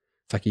 And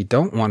it's like, you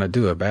don't want to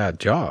do a bad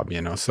job,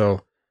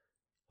 So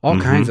all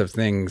kinds of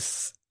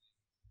things,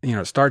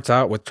 it starts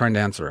out with trying to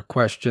answer a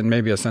question,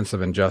 maybe a sense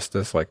of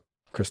injustice, like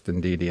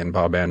Kristen Deedy and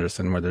Bob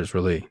Anderson, where there's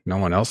really no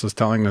one else is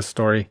telling this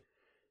story.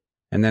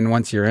 And then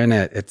once you're in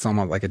it, it's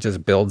almost like it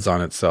just builds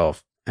on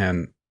itself.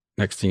 And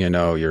next thing you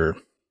know, you're,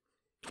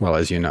 well,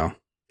 as you know,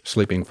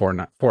 sleeping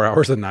 4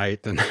 hours a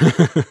night. And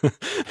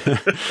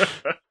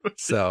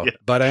so,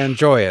 but I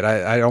enjoy it.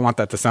 I don't want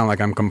that to sound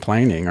like I'm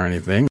complaining or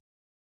anything.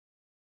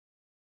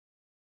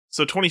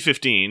 So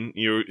 2015,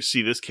 you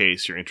see this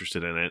case, you're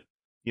interested in it.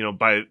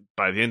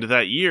 By the end of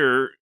that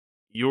year,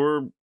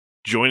 you're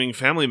joining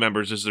family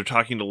members as they're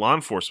talking to law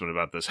enforcement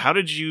about this. How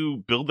did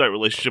you build that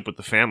relationship with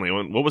the family?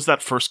 What was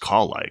that first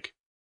call like?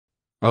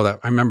 Oh,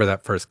 I remember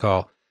that first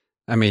call.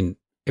 I mean,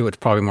 it was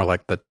probably more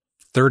like the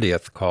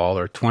 30th call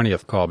or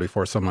 20th call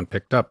before someone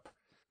picked up.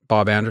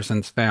 Bob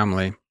Anderson's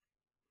family,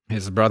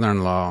 his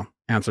brother-in-law,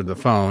 answered the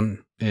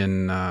phone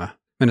in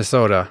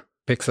Minnesota,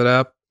 picks it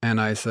up,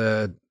 and I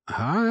said,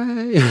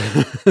 "Hi,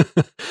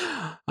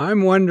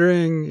 I'm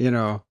wondering,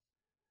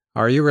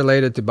 are you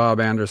related to Bob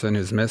Anderson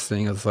who's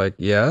missing?" It's like,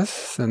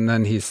 yes. And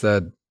then he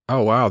said,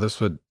 "Oh, wow,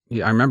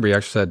 I remember he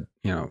actually said,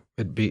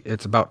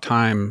 it's about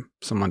time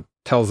someone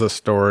tells this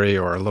story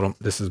or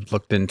this is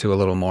looked into a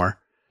little more."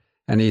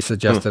 And he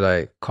suggested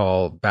I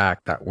call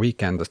back that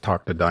weekend to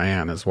talk to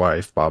Diane, his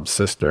wife, Bob's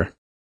sister.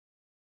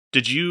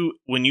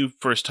 when you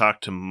first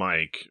talked to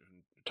Mike,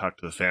 talked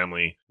to the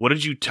family, what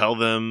did you tell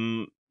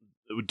them?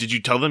 Did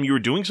you tell them you were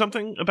doing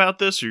something about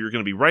this, or you're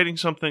going to be writing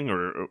something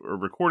or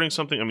recording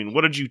something? I mean,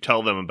 what did you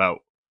tell them about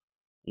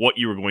what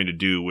you were going to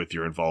do with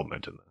your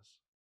involvement in this?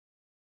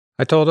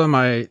 I told them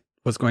I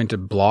was going to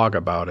blog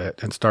about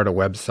it and start a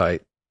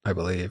website, I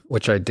believe,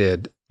 which I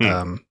did.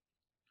 And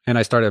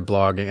I started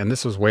blogging, and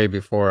this was way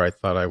before I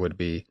thought I would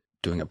be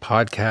doing a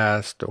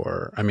podcast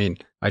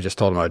I just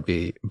told them I'd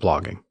be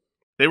blogging.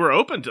 They were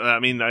open to,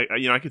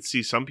 I could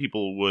see some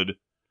people would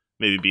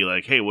maybe be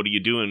like, hey, what are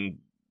you doing?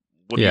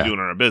 What are you doing in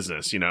our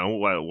business?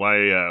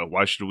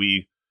 Why should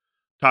we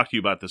talk to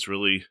you about this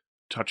really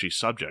touchy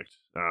subject?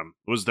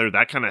 Was there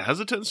that kind of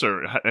hesitance,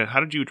 or how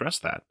did you address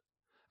that?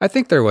 I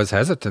think there was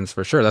hesitance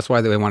for sure. That's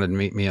why they wanted to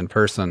meet me in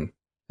person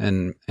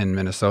in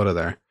Minnesota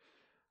there.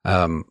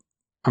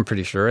 I'm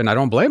pretty sure, and I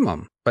don't blame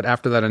them. But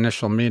after that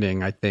initial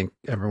meeting, I think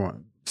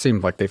everyone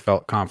seemed like they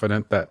felt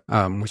confident that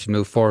we should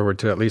move forward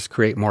to at least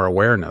create more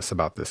awareness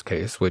about this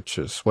case, which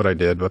is what I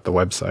did with the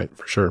website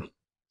for sure.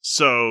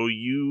 So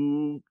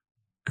you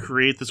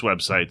create this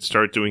website,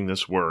 start doing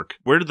this work.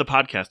 Where did the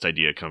podcast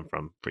idea come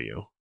from for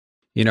you?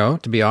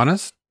 To be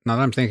honest, now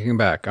that I'm thinking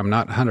back, I'm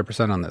not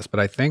 100% on this, but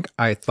I think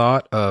I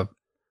thought of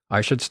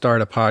I should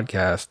start a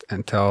podcast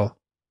and tell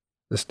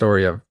the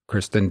story of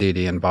Kristen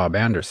Dede and Bob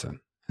Anderson.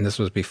 And this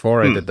was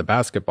before I did the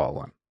basketball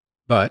one.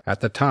 But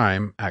at the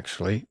time,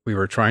 actually, we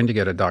were trying to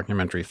get a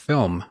documentary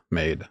film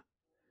made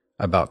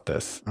about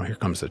this. Oh, here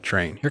comes the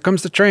train. Here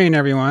comes the train,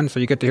 everyone. So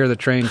you get to hear the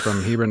train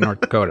from Hebron,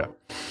 North Dakota.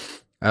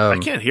 I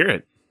can't hear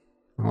it.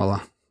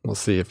 Well, we'll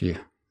see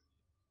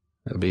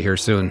it'll be here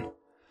soon.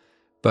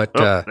 But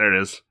there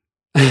it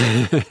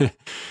is.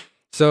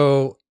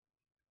 So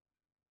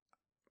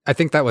I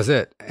think that was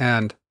it.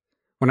 And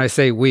when I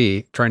say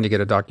we, trying to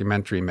get a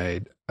documentary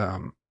made,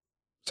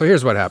 so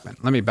here's what happened.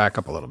 Let me back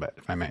up a little bit,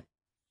 if I may.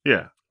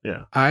 Yeah.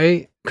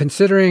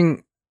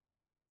 Considering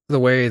the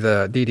way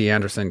the Dede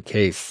Anderson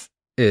case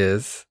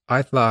is,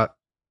 I thought,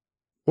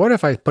 what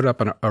if I put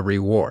up a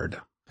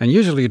reward? And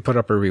usually you'd put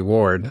up a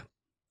reward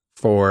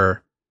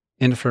for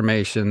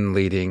information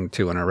leading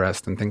to an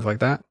arrest and things like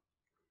that.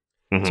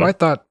 Mm-hmm. So I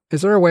thought,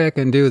 is there a way I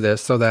can do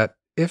this so that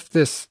if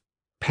this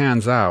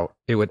pans out,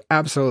 it would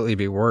absolutely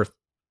be worth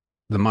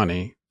the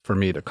money for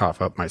me to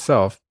cough up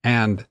myself?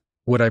 And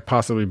would I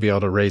possibly be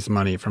able to raise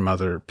money from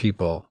other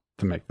people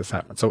to make this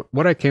happen? So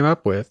what I came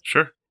up with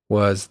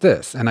was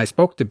this. And I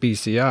spoke to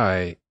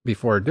BCI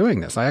before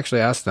doing this. I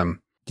actually asked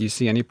them, do you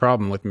see any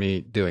problem with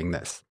me doing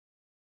this?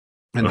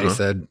 And they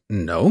said,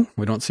 no,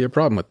 we don't see a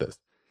problem with this.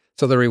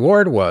 So the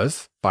reward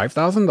was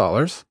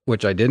 $5,000,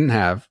 which I didn't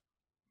have,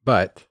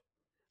 but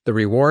the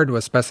reward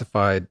was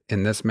specified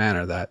in this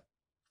manner, that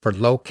for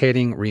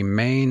locating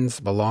remains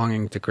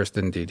belonging to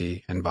Kristen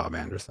Dede and Bob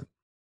Anderson.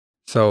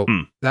 So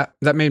that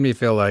made me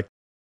feel like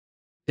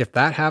if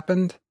that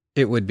happened,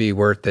 it would be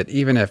worth it,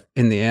 even if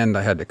in the end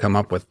I had to come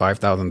up with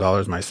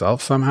 $5,000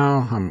 myself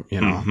somehow.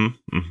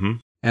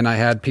 And I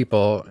had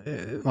people,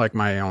 like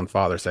my own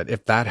father said,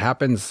 if that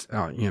happens,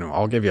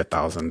 I'll give you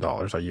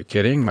 $1,000. Are you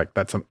kidding? Like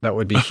that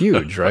would be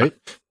huge, right?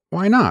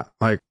 Why not?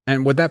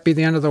 And would that be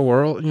the end of the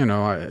world?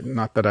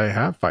 Not that I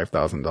have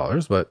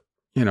 $5,000, but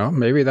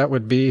maybe that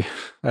would be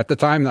at the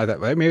time.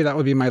 Maybe that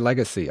would be my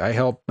legacy. I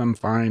helped them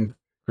find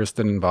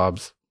Kristen and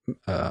Bob's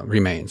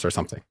remains or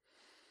something.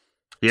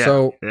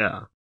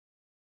 Yeah.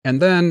 And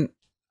then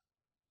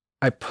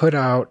I put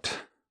out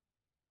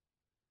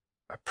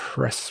a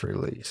press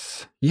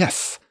release.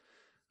 Yes.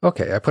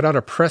 Okay. I put out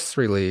a press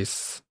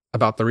release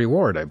about the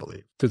reward, I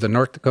believe, through the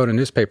North Dakota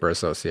Newspaper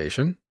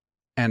Association.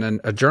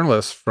 And a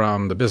journalist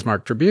from the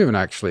Bismarck Tribune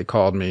actually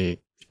called me,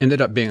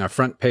 ended up being a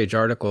front page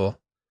article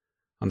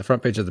on the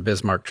front page of the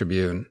Bismarck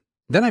Tribune.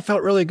 Then I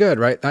felt really good,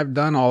 right? I've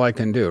done all I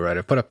can do, right?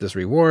 I put up this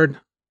reward.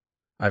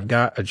 I've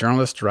got a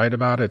journalist to write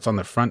about it. It's on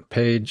the front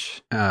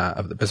page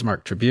of the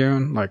Bismarck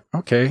Tribune. Like,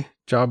 okay,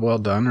 job well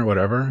done or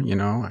whatever.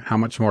 How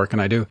much more can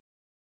I do?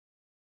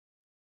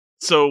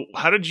 So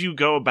how did you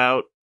go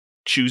about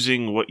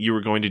choosing what you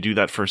were going to do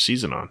that first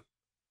season on?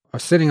 I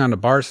was sitting on a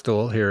bar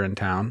stool here in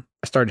town.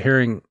 I started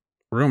hearing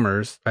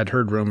rumors. I'd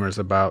heard rumors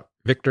about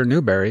Victor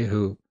Newberry,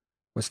 who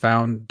was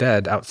found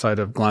dead outside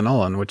of Glen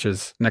Ullin, which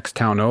is next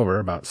town over,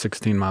 about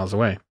 16 miles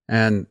away.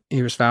 And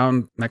he was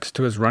found next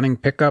to his running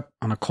pickup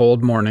on a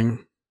cold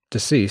morning,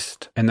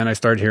 deceased. And then I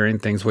started hearing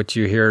things which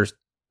you hear.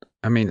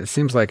 It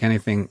seems like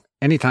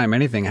anytime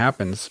anything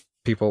happens,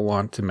 people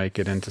want to make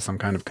it into some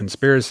kind of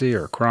conspiracy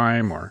or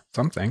crime or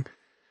something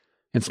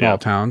in small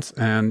towns.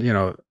 And,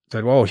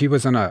 said, well, he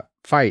was in a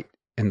fight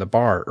in the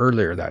bar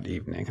earlier that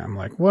evening. I'm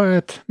like,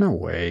 what? No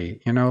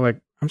way.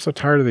 I'm so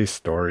tired of these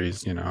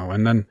stories,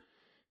 and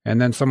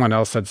then someone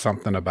else said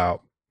something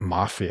about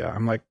mafia.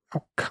 I'm like,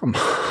 oh, come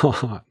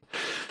on.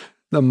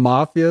 The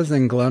mafia's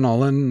in Glen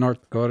Ullin,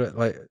 North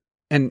Dakota.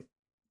 And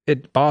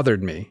it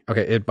bothered me.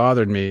 Okay. It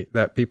bothered me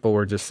that people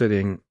were just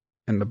sitting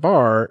in the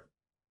bar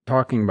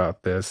talking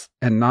about this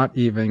and not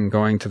even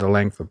going to the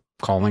length of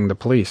calling the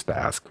police to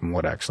ask them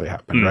what actually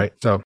happened. Right.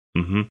 So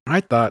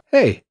I thought,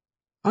 hey,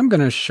 I'm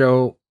going to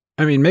show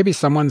I mean, maybe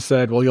someone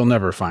said, well, you'll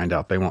never find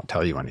out. They won't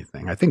tell you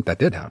anything. I think that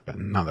did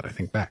happen, now that I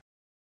think back.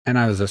 And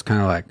I was just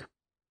kind of like,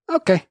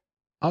 okay,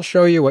 I'll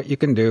show you what you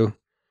can do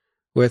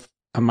with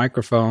a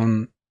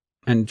microphone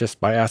and just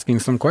by asking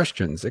some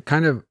questions. It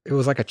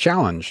was like a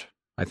challenge,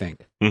 I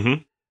think. Mm-hmm.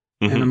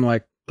 Mm-hmm. And I'm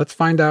like, let's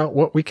find out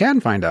what we can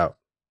find out.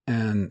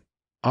 And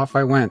off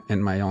I went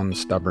in my own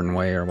stubborn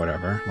way or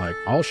whatever. Like,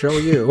 I'll show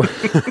you.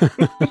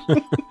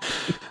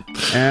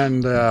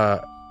 And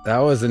that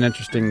was an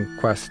interesting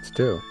quest,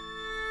 too.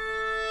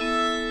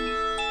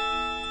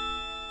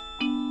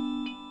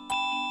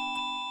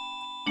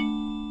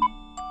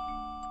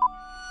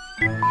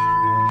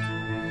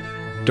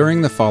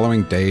 During the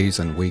following days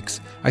and weeks,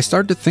 I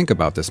started to think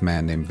about this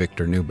man named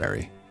Victor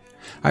Newberry.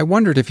 I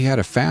wondered if he had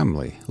a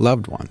family,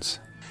 loved ones.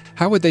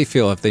 How would they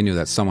feel if they knew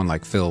that someone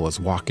like Phil was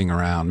walking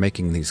around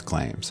making these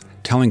claims,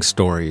 telling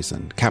stories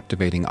and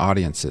captivating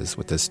audiences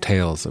with his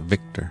tales of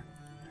Victor?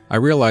 I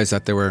realized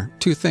that there were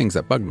two things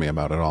that bugged me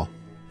about it all.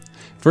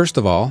 First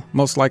of all,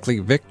 most likely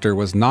Victor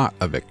was not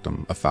a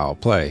victim of foul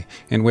play,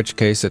 in which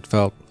case it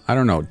felt,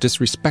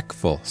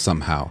 disrespectful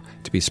somehow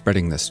to be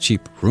spreading this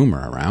cheap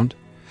rumor around.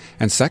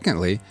 And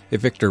secondly,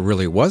 if Victor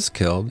really was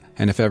killed,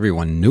 and if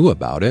everyone knew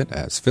about it,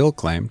 as Phil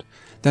claimed,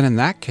 then in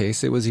that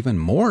case it was even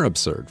more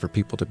absurd for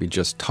people to be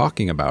just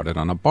talking about it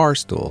on a bar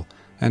stool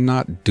and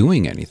not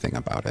doing anything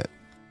about it.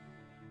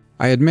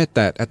 I admit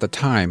that at the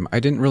time I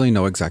didn't really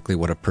know exactly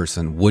what a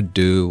person would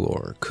do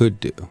or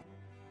could do.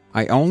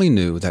 I only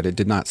knew that it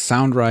did not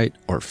sound right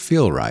or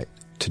feel right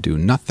to do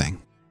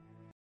nothing.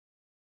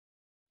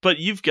 But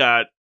you've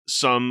got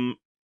some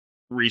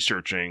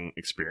researching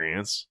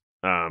experience.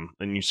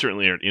 And you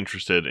certainly are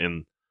interested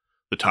in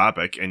the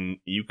topic, and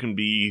you can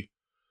be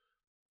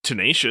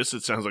tenacious.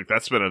 It sounds like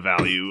that's been a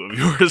value of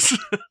yours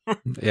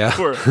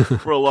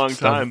for a long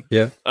time.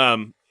 Yeah.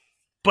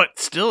 But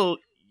still,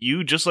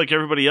 you, just like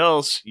everybody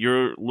else,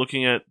 you're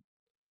looking at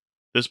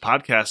this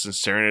podcast and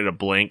staring at a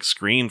blank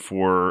screen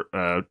for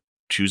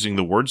choosing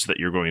the words that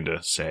you're going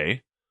to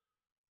say.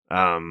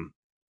 How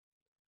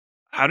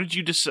did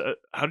you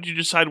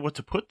decide what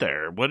to put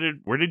there?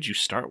 Where did you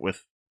start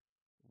with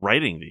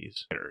writing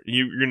these?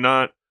 You're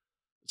not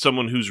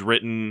someone who's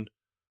written.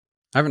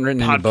 I haven't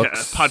written any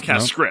books.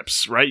 Podcast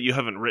scripts, right? You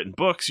haven't written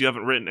books. You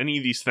haven't written any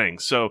of these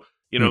things. So,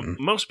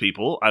 most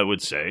people, I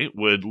would say,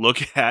 would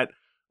look at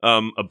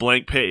a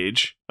blank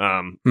page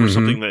or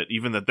something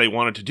that they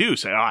wanted to do.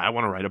 Say, I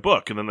want to write a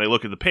book. And then they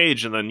look at the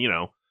page and then,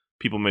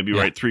 people maybe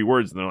write 3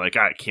 words and they're like,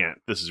 I can't.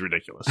 This is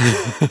ridiculous.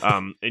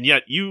 And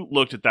yet you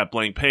looked at that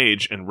blank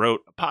page and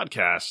wrote a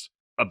podcast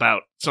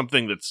about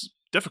something that's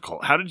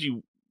difficult. How did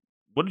you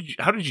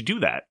do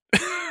that?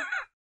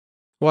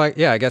 Well,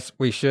 yeah, I guess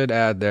we should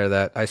add there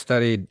that I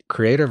studied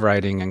creative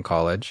writing in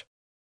college,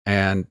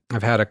 and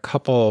I've had a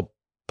couple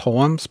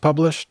poems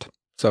published.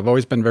 So I've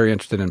always been very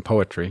interested in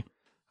poetry.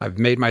 I've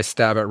made my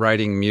stab at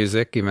writing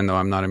music, even though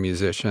I'm not a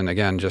musician.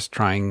 Again, just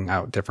trying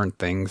out different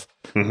things.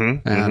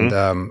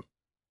 And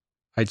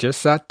I just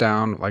sat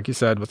down, like you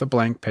said, with a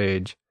blank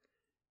page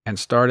and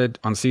started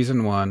on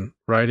season 1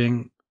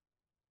 writing.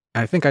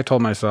 I think I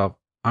told myself,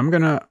 I'm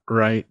going to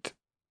write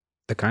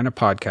the kind of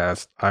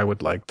podcast I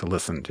would like to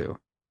listen to.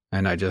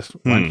 And I just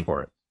went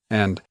for it.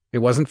 And it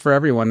wasn't for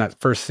everyone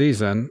that first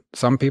season.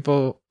 Some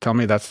people tell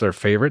me that's their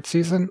favorite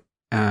season.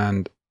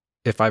 And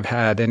if I've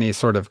had any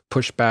sort of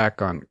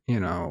pushback on,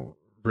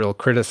 real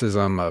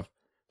criticism of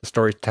the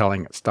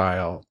storytelling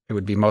style, it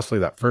would be mostly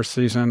that first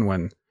season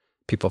when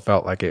people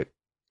felt like it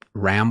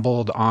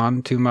rambled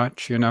on too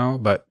much,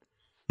 But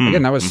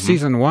again, that was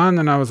season 1.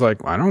 And I was like,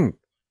 I don't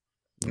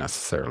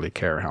necessarily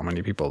care how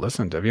many people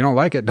listen to. If you don't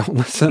like it, don't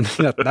listen.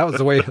 That was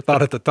the way I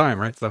thought at the time,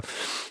 right? So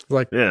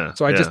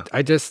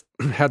I just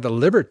had the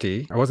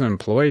liberty. I wasn't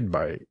employed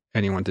by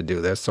anyone to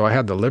do this, so I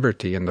had the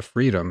liberty and the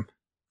freedom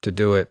to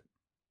do it,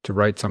 to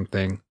write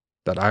something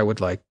that I would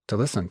like to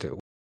listen to.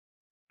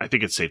 I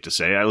think it's safe to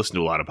say I listen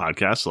to a lot of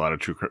podcasts, a lot of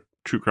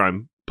true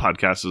crime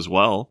podcasts as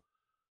well.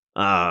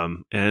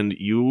 And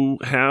you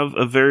have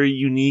a very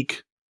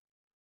unique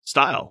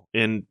style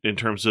in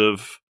terms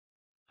of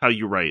how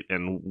you write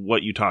and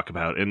what you talk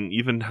about, and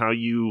even how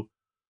you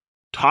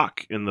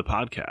talk in the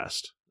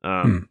podcast.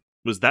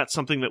 Was that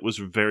something that was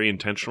very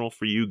intentional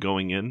for you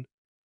going in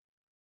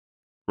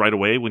right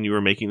away when you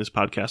were making this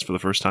podcast for the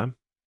first time?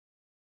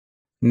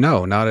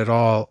 No, not at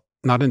all.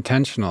 Not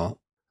intentional.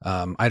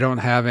 I don't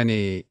have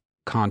any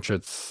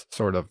conscious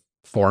sort of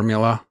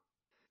formula.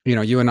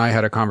 You and I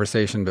had a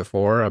conversation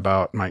before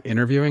about my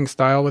interviewing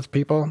style with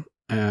people,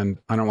 and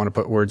I don't want to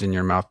put words in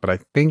your mouth, but I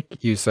think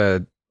you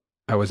said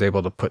I was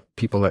able to put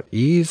people at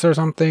ease or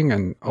something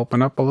and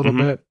open up a little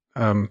bit.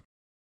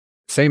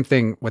 Same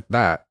thing with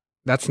that.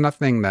 That's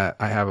nothing that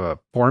I have a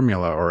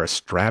formula or a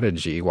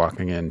strategy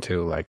walking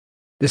into, like,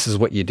 this is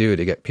what you do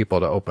to get people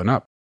to open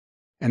up.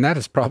 And that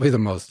is probably the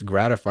most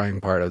gratifying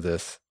part of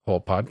this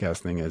whole podcast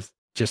thing, is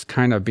just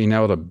kind of being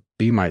able to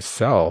be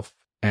myself,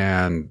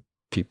 and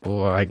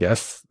people, I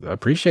guess,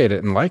 appreciate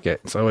it and like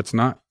it. So it's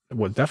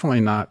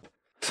definitely not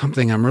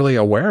something I'm really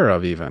aware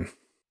of even.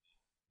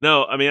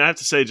 No, I mean, I have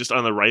to say, just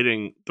on the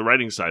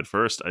writing side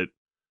first,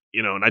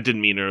 and I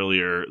didn't mean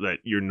earlier that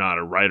you're not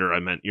a writer. I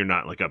meant you're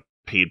not like a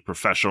paid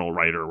professional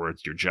writer where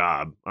it's your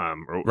job,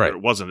 or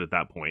it wasn't at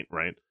that point,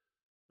 right?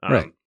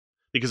 Right.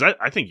 Because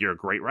I think you're a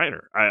great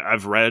writer.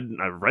 I've read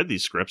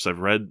these scripts. I've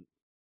read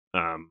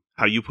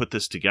how you put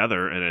this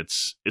together, and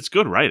it's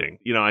good writing.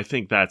 I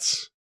think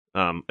that's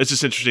it's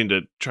just interesting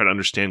to try to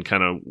understand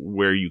kind of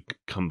where you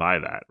come by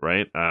that,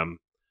 right?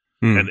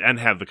 And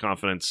have the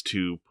confidence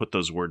to put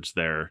those words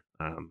there,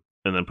 and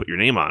then put your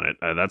name on it.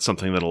 That's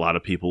something that a lot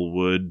of people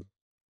would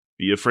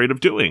be afraid of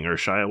doing or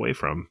shy away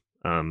from,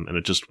 and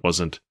it just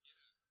wasn't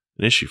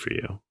an issue for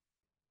you.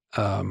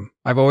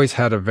 I've always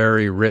had a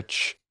very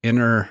rich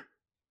inner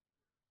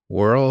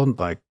world,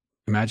 like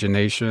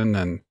imagination,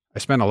 and I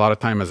spent a lot of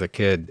time as a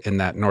kid in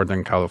that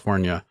Northern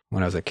California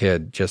when I was a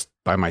kid, just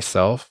by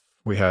myself.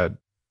 We had,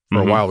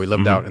 for a while, we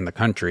lived out in the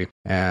country,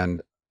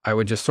 and I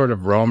would just sort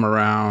of roam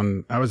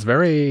around. I was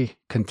very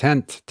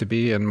content to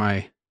be in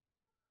my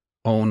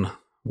own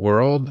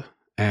world,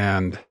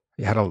 and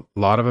I had a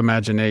lot of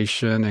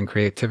imagination and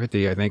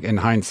creativity. I think in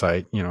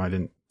hindsight, I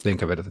didn't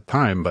think of it at the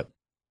time, but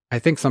I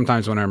think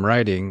sometimes when I'm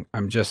writing,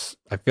 I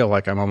feel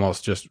like I'm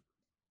almost just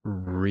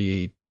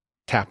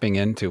tapping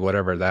into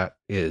whatever that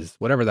is.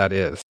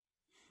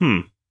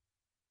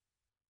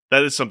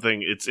 That is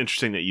something, it's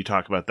interesting that you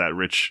talk about that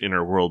rich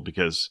inner world,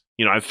 because,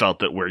 I've felt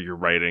that where your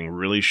writing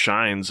really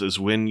shines is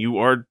when you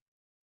are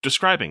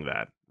describing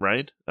that,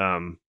 right?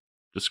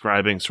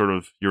 Describing sort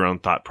of your own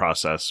thought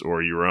process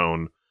or your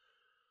own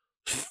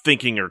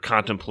thinking or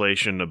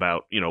contemplation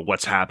about,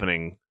 what's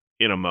happening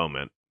in a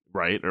moment,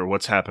 right? Or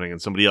what's happening in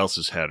somebody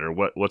else's head, or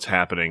what's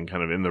happening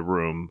kind of in the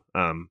room.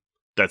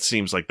 That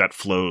seems like that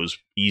flows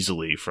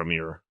easily from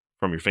your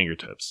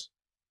fingertips.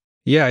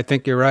 Yeah, I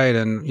think you're right.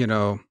 And,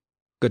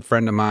 good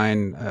friend of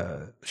mine,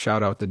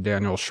 shout out to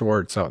Daniel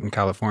Schwartz out in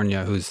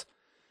California,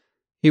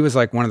 he was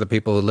like one of the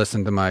people who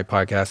listened to my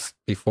podcast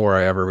before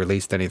I ever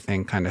released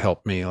anything, kind of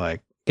helped me,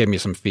 like gave me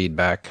some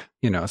feedback,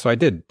 so I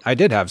did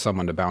have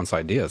someone to bounce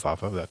ideas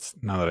off of. That's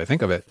now that I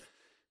think of it.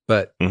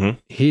 But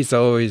he's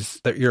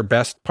always, that your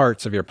best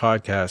parts of your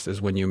podcast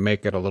is when you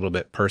make it a little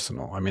bit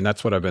personal. I mean,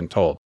 that's what I've been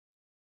told.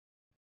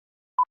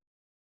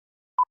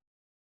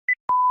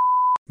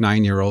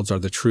 9-year-olds are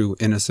the true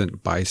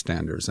innocent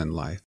bystanders in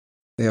life.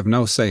 They have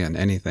no say in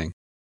anything,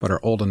 but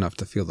are old enough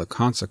to feel the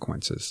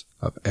consequences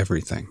of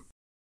everything.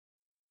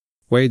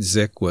 Wade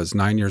Zick was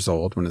 9 years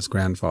old when his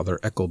grandfather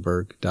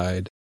Eckelberg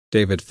died.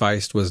 David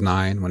Feist was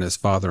 9 when his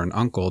father and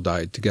uncle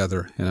died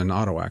together in an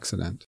auto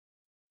accident.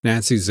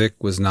 Nancy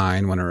Zick was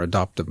 9 when her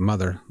adoptive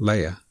mother,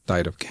 Leah,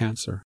 died of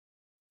cancer.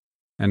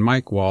 And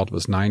Mike Wald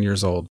was 9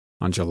 years old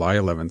on July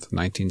 11th,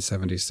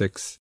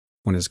 1976,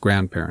 when his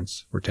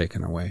grandparents were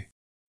taken away.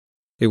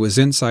 It was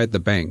inside the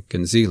bank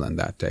in Zeeland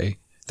that day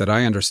that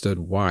I understood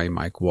why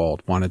Mike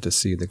Wald wanted to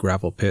see the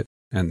gravel pit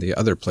and the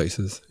other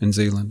places in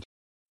Zeeland.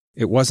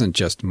 It wasn't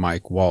just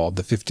Mike Wald,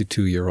 the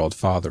 52-year-old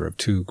father of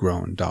 2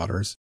 grown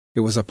daughters.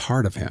 It was a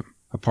part of him,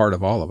 a part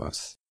of all of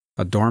us,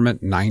 a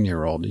dormant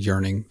 9-year-old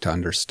yearning to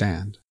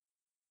understand.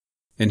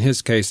 In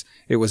his case,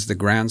 it was the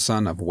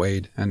grandson of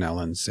Wade and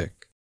Ellen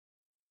Zick.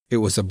 It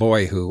was a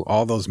boy who,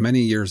 all those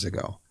many years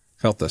ago,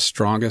 felt the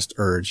strongest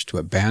urge to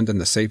abandon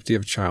the safety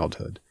of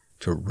childhood,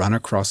 to run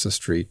across the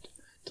street,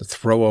 to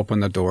throw open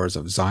the doors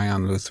of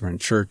Zion Lutheran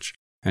Church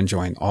and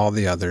join all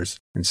the others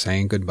in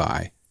saying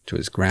goodbye to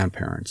his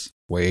grandparents,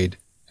 Wade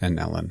and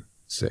Ellen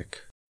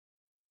Zick.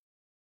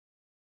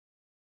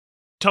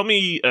 Tell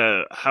me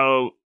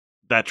how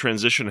that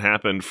transition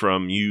happened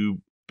from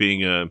you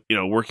being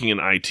working in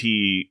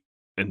IT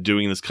and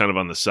doing this kind of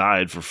on the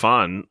side for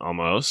fun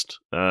almost,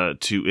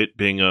 to it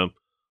being a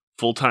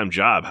full-time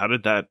job. How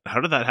did that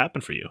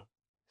happen for you?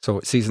 So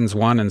seasons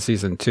 1 and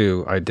season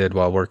 2 I did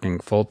while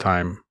working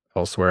full-time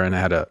elsewhere, and I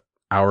had an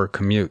hour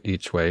commute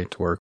each way to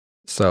work.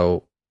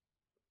 So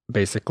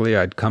basically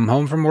I'd come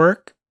home from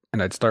work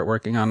and I'd start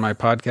working on my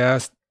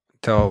podcast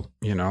till,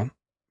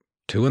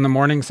 2 in the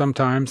morning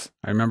sometimes.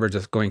 I remember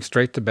just going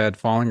straight to bed,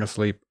 falling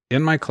asleep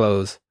in my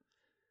clothes,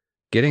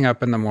 getting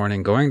up in the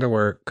morning, going to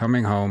work,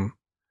 coming home,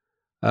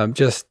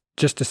 just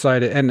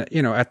decided, and,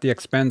 at the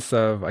expense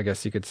of, I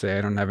guess you could say,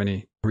 I don't have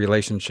any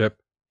relationship.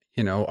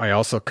 I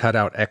also cut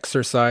out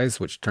exercise,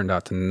 which turned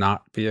out to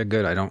not be I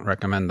don't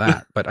recommend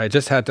that, but I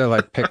just had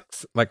to pick,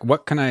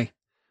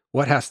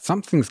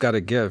 something's got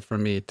to give for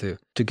me to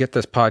get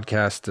this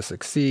podcast to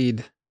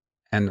succeed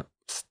and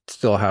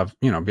still have,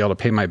 be able to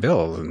pay my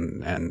bills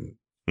and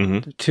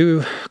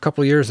a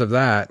couple years of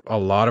that, a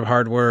lot of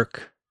hard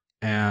work.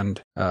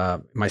 And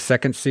my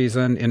second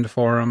season,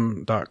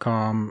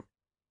 Inforum.com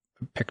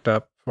picked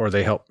up, or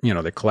they helped,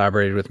 they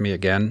collaborated with me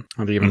again.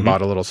 They even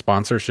bought a little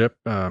sponsorship.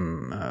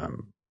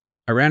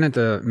 I ran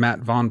into Matt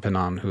Von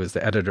Pinon, who is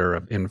the editor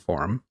of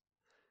Inforum.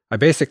 I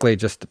basically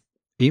just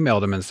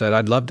emailed him and said,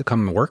 I'd love to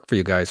come and work for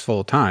you guys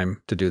full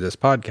time to do this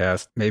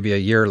podcast. Maybe a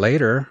year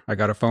later, I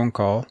got a phone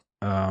call,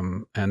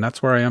 and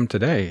that's where I am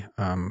today,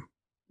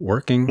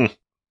 working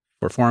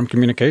for Forum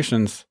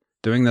Communications,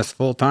 doing this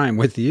full time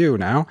with you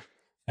now,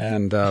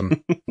 and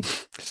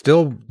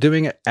still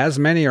doing it as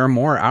many or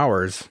more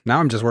hours. Now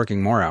I'm just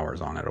working more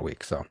hours on it a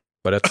week. So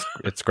but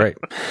it's great.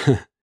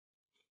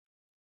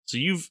 So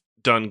you've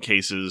done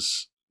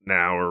cases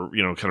now, or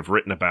kind of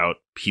written about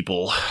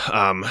people,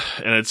 and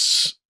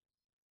it's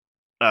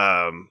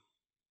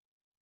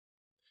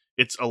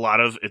a lot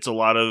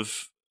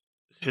of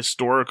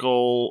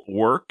historical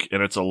work,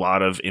 and it's a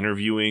lot of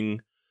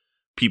interviewing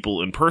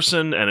people in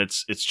person, and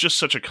it's just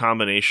such a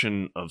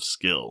combination of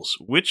skills.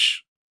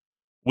 Which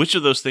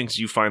of those things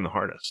do you find the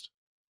hardest?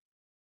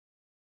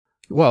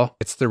 Well,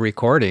 it's the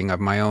recording of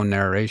my own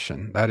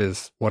narration. That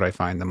is what I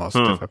find the most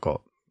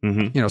difficult.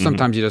 Mm-hmm.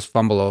 Sometimes you just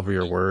fumble over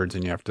your words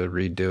and you have to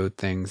redo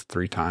things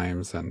 3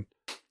 times. And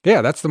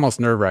yeah, that's the most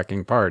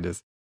nerve-wracking part,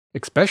 is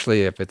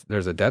especially if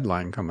there's a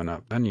deadline coming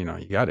up, then, you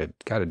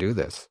gotta do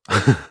this.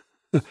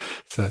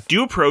 So, do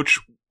you approach,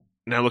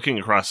 now looking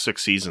across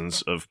 6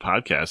 seasons of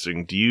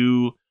podcasting, do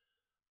you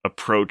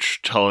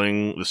approach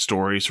telling the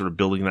story, sort of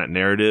building that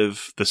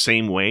narrative the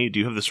same way? Do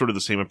you have the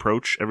same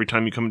approach every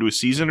time you come into a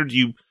season, or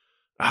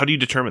how do you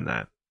determine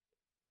that?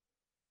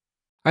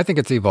 I think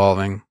it's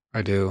evolving.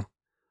 I do.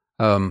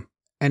 And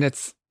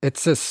it's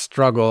a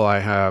struggle I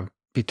have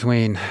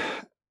between,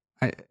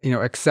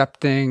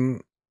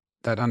 accepting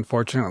that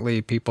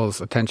unfortunately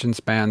people's attention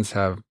spans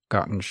have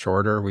gotten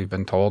shorter. We've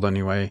been told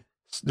anyway.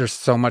 There's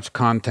so much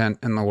content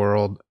in the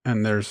world,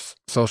 and there's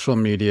social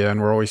media,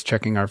 and we're always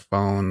checking our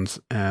phones.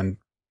 And,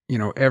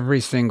 every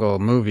single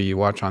movie you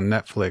watch on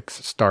Netflix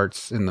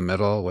starts in the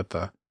middle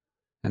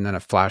and then a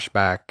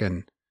flashback.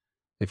 And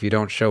if you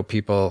don't show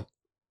people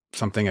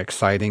something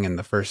exciting in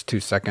the first 2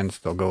 seconds,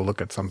 they'll go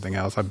look at something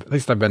else. At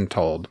least I've been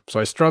told.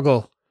 So I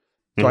struggle.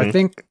 So I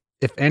think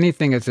if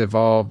anything, it's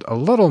evolved a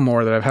little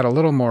more, that I've had a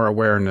little more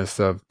awareness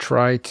of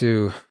try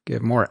to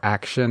give more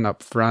action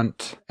up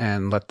front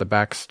and let the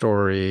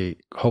backstory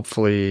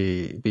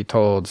hopefully be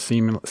told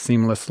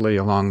seamlessly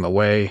along the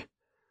way.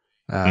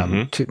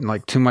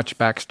 Too much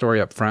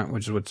backstory up front,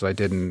 which I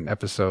did in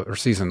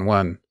season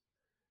 1,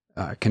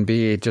 can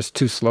be just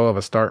too slow of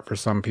a start for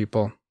some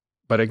people.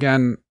 But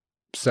again,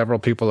 several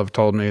people have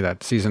told me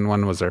that season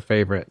 1 was their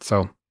favorite.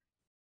 So,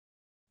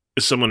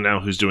 as someone now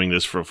who's doing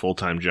this for a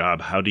full-time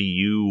job, how do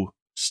you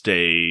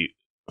stay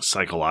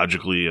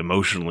psychologically,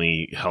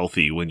 emotionally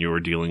healthy when you're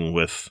dealing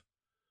with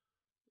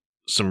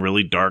some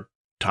really dark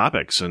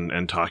topics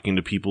and talking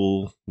to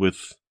people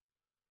with,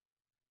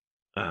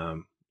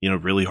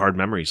 really hard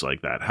memories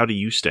like that? How do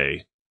you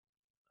stay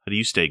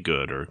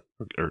good or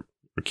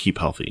keep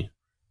healthy?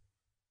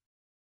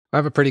 I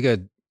have a pretty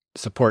good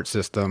support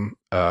system.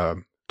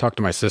 Talk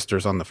to my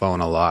sisters on the phone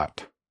a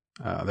lot.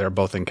 They're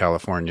both in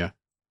California.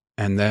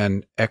 And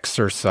then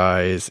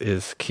exercise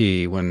is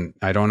key. When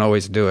I don't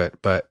always do it,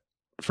 but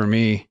for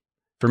me,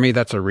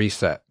 that's a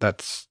reset.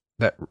 That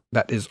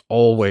is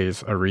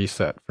always a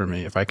reset for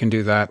me. If I can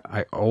do that,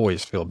 I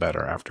always feel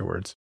better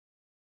afterwards.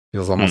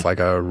 Feels almost like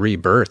a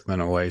rebirth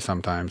in a way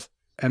sometimes.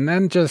 And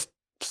then just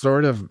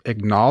sort of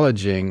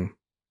acknowledging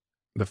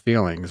the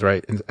feelings,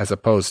 right? As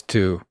opposed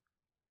to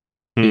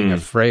being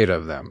afraid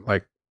of them.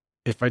 Like,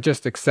 if I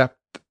just accept,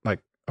 like,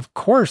 of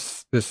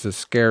course this is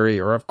scary,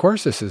 or of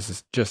course this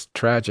is just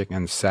tragic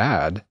and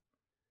sad,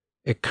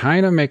 it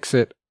kind of makes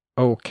it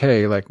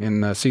okay. Like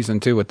in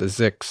season 2 with the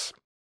Zicks,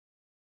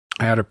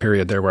 I had a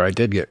period there where I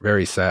did get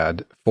very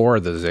sad for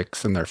the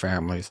Zicks and their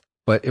families,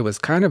 but it was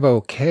kind of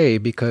okay,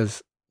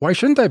 because why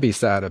shouldn't I be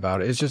sad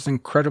about it? It's just an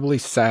incredibly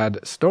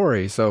sad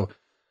story. So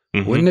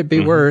wouldn't it be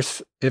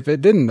worse if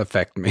it didn't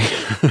affect me?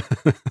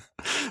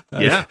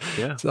 Yeah.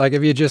 It's like,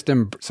 if you just,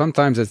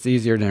 sometimes it's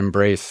easier to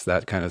embrace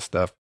that kind of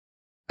stuff.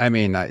 I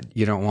mean,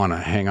 you don't want to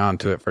hang on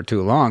to it for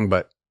too long,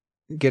 but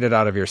get it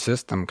out of your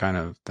system kind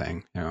of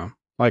thing,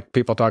 Like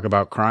people talk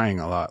about crying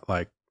a lot.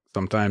 Like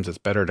sometimes it's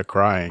better to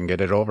cry and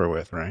get it over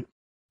with, right?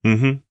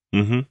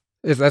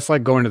 That's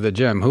like going to the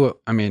gym.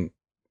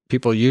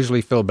 People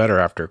usually feel better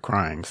after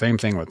crying. Same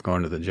thing with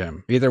going to the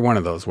gym. Either one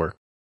of those work.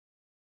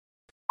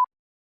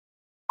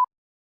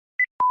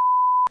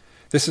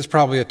 This is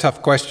probably a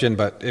tough question,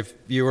 but if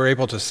you were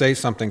able to say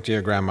something to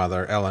your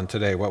grandmother, Ellen,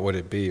 today, what would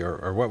it be,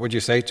 or what would you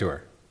say to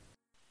her?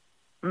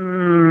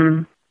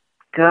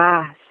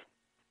 Gosh.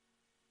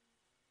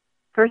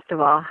 First of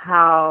all,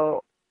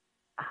 how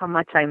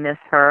much I miss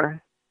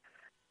her.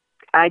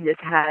 I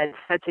just had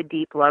such a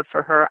deep love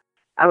for her.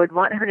 I would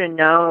want her to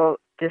know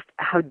just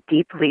how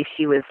deeply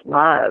she was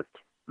loved.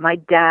 My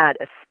dad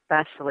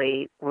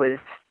especially was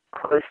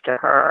close to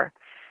her,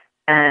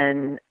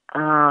 and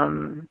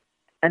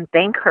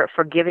thank her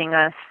for giving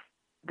us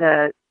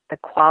the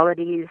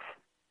qualities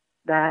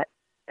that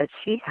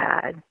she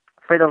had,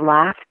 for the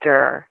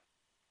laughter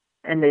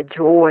and the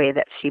joy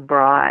that she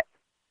brought.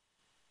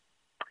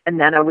 And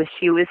then I wish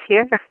she was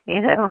here,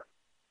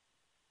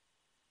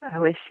 I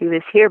wish she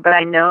was here, but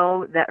I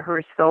know that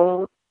her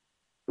soul,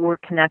 we're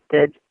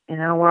connected,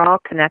 we're all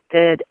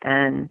connected.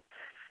 And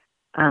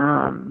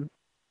I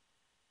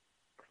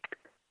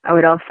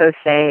would also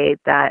say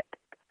that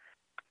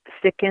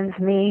sickens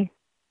me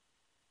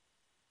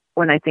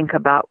when I think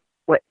about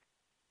what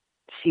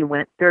she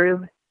went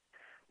through,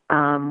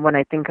 when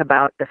I think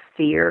about the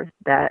fear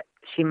that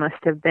she must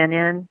have been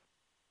in,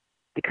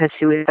 because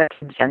she was such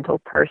a gentle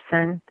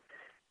person.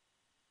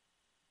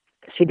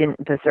 she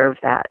didn't deserve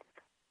that,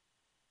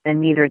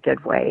 and neither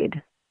did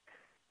Wade.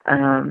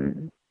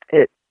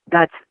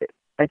 That's,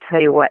 I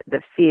tell you what,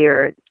 the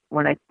fear,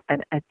 when I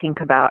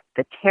think about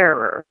the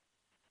terror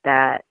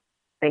that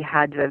they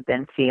had to have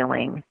been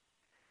feeling,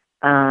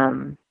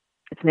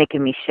 it's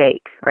making me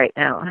shake right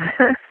now.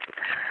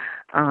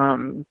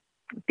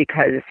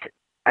 Because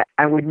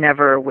I would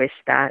never wish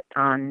that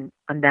on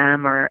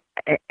them or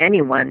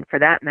anyone for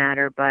that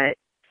matter. But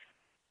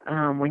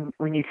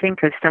when you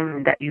think of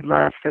someone that you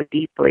love so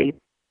deeply,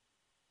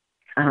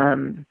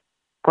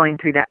 going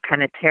through that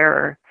kind of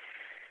terror,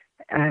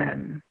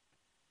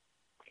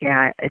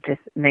 it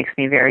just makes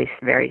me very,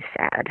 very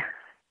sad.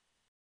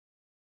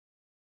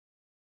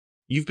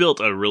 You've built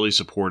a really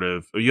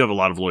supportive, you have a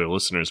lot of loyal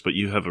listeners, but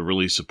you have a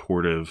really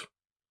supportive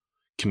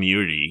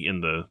community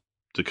in the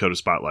Dakota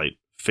Spotlight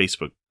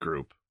Facebook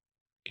group.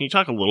 Can you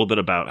talk a little bit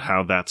about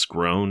how that's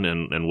grown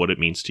and what it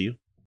means to you?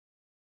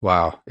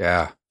 Wow.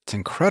 Yeah. It's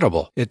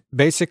incredible. It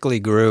basically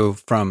grew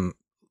from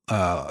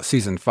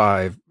season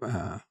 5,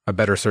 A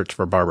Better Search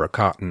for Barbara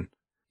Cotton.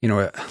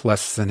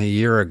 Less than a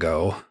year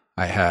ago,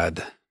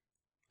 I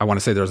want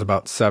to say there was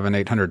about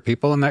 700-800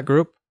 people in that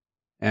group,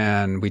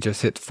 and we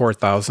just hit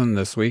 4,000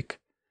 this week.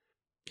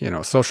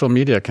 Social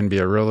media can be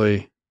a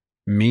really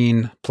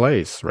mean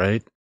place,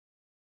 right?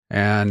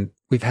 And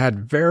we've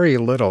had very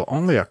little,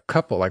 only a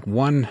couple, like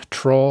one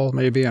troll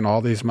maybe in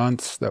all these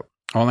months that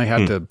only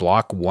had to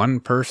block one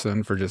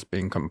person for just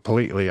being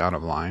completely out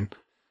of line.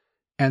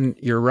 And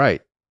you're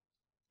right.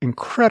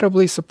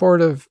 Incredibly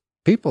supportive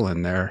people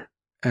in there.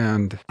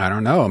 And I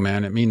don't know,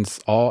 man, it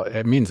means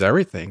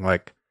everything.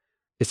 Like,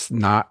 it's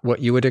not what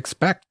you would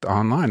expect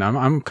online.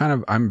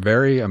 I'm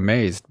very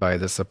amazed by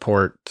the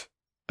support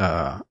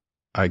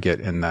I get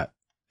in that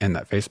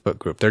Facebook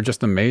group. They're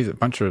just amazing, a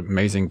bunch of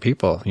amazing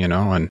people,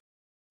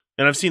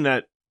 and I've seen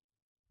that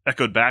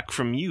echoed back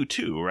from you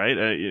too, right?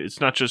 It's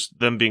not just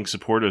them being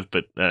supportive,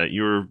 but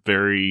you're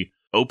very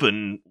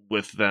open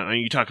with that. I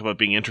mean, you talk about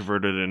being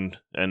introverted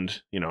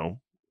and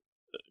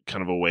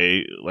kind of a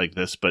way like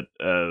this, but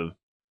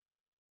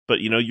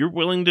you're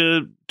willing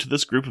to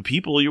this group of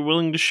people, you're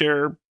willing to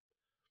share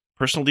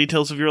personal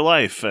details of your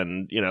life,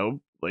 and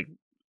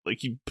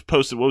like you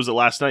posted, what was it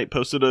last night?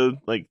 Posted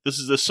this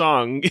is a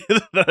song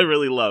that I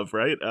really love,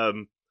 right?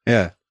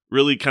 Yeah.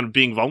 Really kind of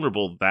being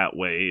vulnerable that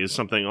way is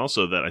something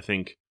also that I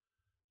think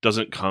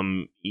doesn't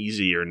come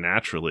easy or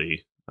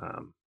naturally.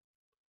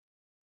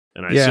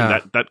 And I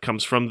assume that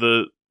comes from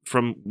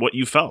what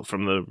you felt,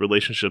 from the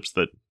relationships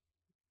that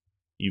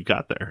you've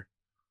got there.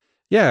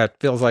 Yeah, it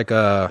feels like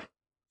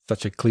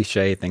such a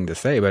cliche thing to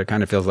say, but it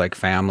kind of feels like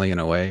family in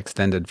a way,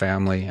 extended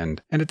family.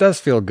 And it does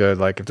feel good.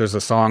 Like if there's a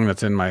song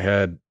that's in my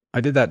head, I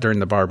did that during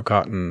the Barb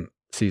Cotton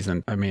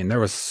season. I mean, there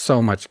was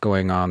so much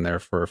going on there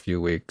for a few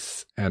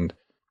weeks, and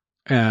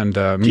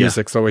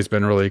music's always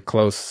been really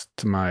close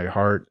to my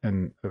heart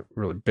and a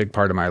really big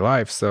part of my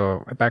life.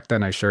 So back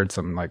then I shared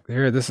something like,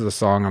 here, this is a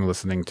song I'm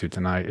listening to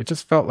tonight. It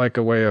just felt like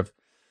a way of,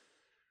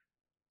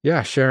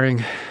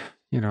 sharing,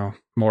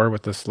 more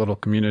with this little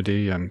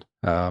community. And,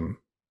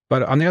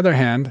 but on the other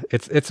hand,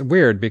 it's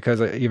weird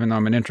because even though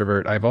I'm an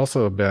introvert, I've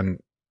also been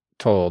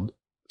told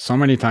so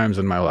many times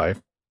in my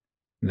life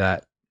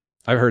that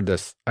I've heard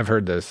this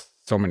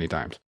so many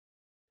times.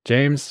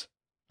 James,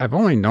 I've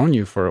only known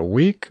you for a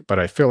week, but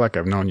I feel like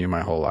I've known you my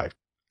whole life.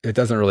 It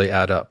doesn't really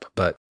add up,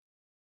 but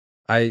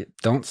I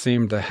don't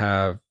seem to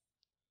have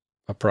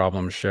a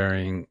problem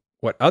sharing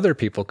what other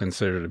people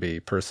consider to be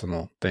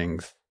personal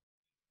things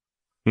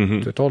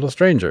to a total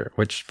stranger,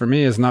 which for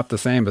me is not the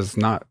same as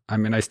not. I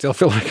mean, I still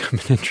feel like I'm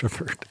an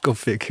introvert. Go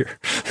figure.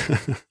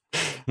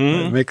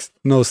 It makes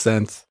no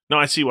sense. No,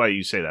 I see why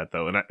you say that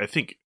though, and I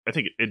think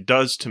it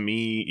does to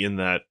me in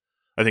that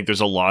I think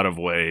there's a lot of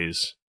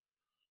ways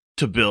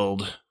to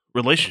build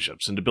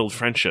relationships and to build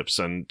friendships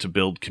and to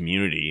build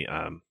community.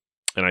 And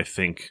I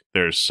think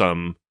there's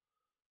some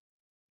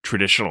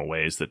traditional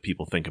ways that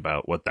people think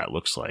about what that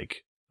looks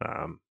like.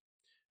 And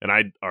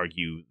I'd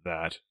argue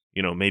that,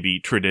 maybe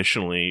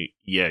traditionally,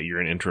 you're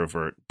an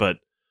introvert, but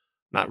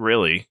not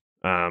really.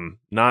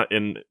 Not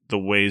in the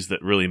ways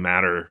that really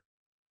matter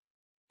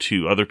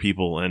to other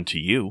people and to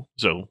you.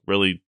 So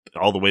really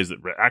all the ways that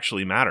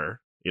actually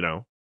matter,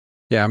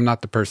 Yeah, I'm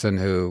not the person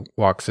who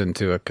walks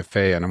into a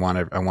cafe and I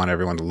want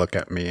everyone to look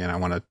at me and I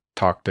want to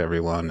talk to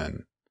everyone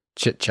and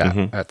chit chat.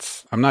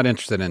 I'm not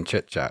interested in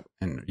chit chat,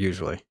 and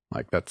usually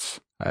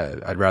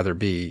I'd rather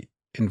be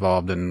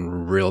involved in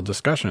real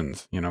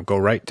discussions. Go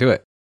right to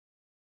it.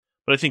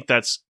 But I think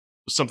that's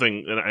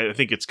something, and I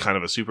think it's kind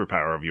of a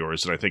superpower of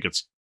yours, and I think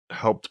it's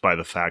helped by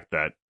the fact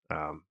that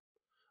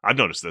I've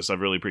noticed this.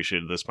 I've really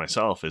appreciated this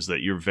myself. Is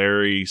that you're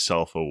very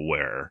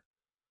self-aware,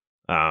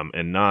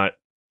 and not.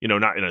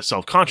 Not in a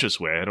self-conscious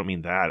way. I don't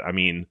mean that. I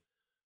mean,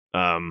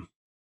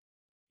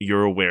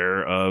 you're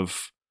aware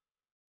of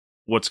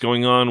what's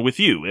going on with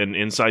you and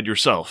inside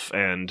yourself.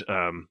 And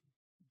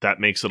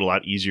that makes it a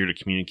lot easier to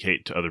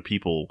communicate to other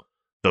people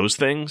those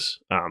things,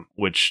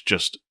 which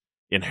just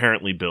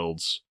inherently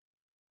builds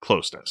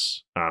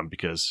closeness,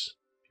 because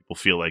people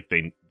feel like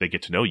they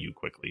get to know you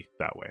quickly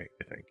that way,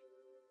 I think.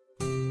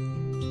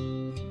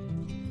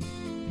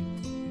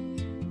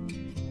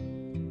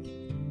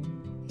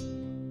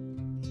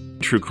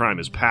 true crime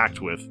is packed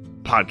with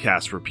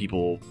podcasts where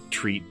people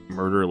treat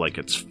murder like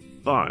it's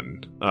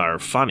fun or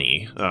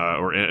funny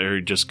or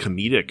just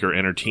comedic or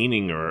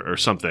entertaining or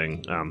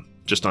something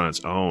just on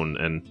its own.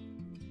 And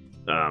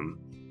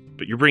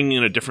but you're bringing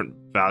in a different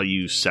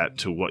value set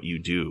to what you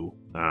do.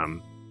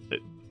 And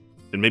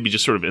maybe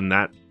just sort of in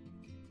that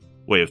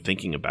way of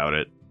thinking about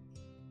it,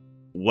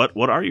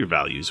 what are your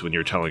values when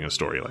you're telling a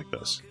story like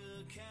this?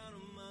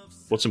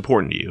 What's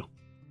important to you?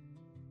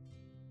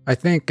 I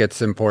think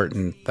it's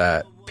important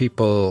that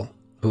people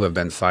who have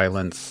been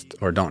silenced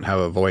or don't have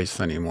a voice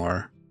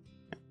anymore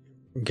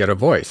get a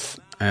voice.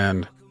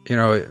 And,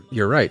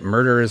 you're right.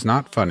 Murder is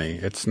not funny.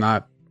 It's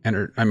not,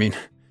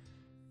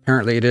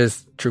 apparently it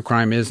is, true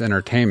crime is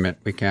entertainment.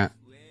 We can't,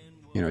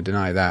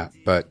 deny that.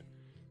 But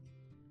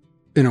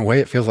in a way,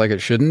 it feels like it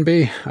shouldn't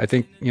be. I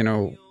think,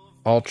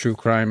 all true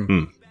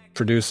crime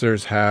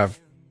producers have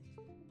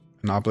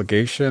an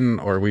obligation,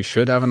 or we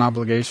should have an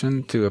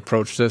obligation to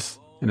approach this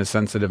in a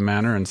sensitive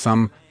manner. And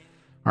some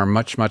are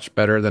much, much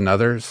better than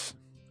others.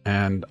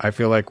 And I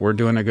feel like we're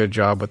doing a good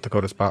job with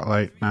Dakota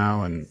Spotlight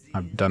now, and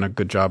I've done a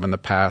good job in the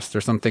past.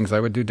 There's some things I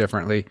would do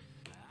differently.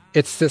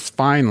 It's this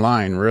fine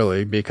line,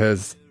 really,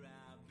 because,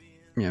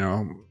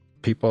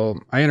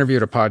 I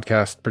interviewed a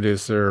podcast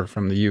producer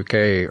from the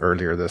UK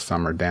earlier this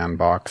summer, Dan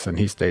Box, and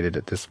he stated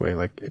it this way,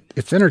 like,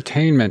 it's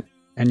entertainment,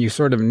 and you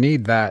sort of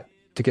need that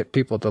to get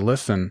people to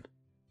listen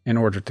in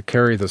order to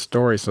carry the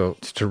story, so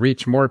to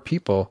reach more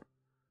people,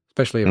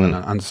 especially in an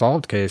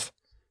unsolved case,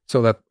 so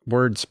that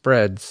word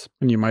spreads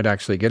and you might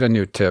actually get a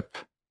new tip.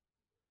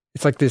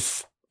 It's like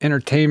this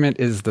entertainment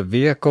is the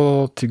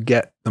vehicle to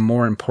get the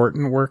more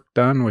important work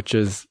done, which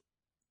is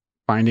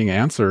finding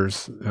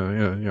answers,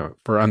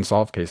 for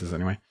unsolved cases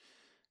anyway.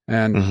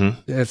 And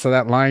so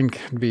that line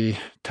can be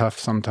tough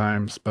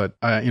sometimes, but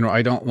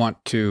I don't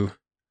want to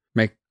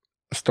make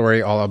a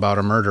story all about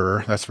a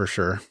murderer. That's for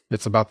sure.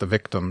 It's about the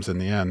victims in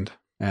the end,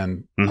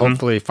 and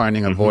hopefully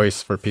finding a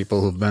voice for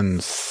people who've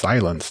been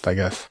silenced, I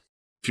guess.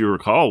 If you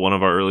recall, one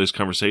of our earliest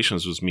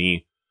conversations was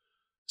me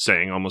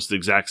saying almost the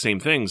exact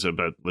same things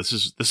about this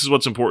is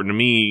what's important to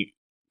me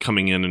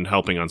coming in and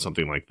helping on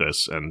something like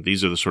this, and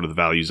these are the sort of the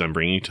values I'm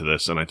bringing to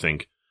this. And I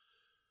think,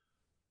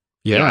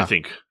 I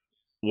think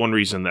one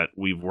reason that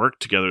we've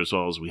worked together as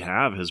well as we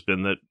have has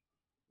been that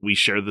we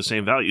share the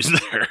same values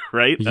there,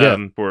 right? Yeah.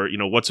 For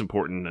what's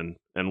important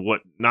and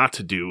what not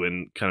to do,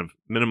 and kind of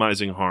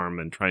minimizing harm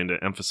and trying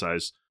to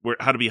emphasize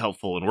how to be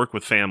helpful and work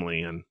with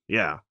family, and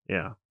yeah.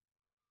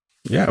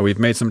 Yeah, we've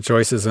made some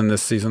choices in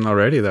this season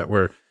already that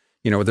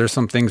there's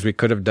some things we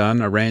could have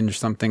done, arranged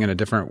something in a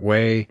different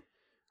way,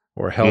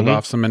 or held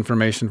off some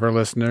information for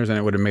listeners, and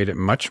it would have made it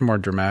much more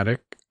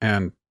dramatic.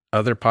 And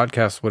other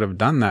podcasts would have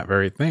done that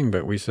very thing,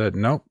 but we said,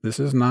 nope, this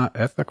is not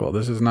ethical.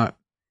 That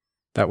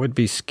would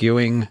be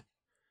skewing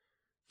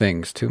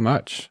things too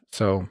much.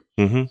 So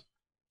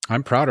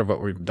I'm proud of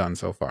what we've done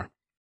so far.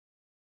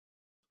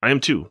 I am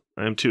too.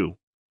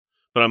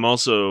 But I'm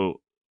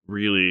also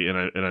really,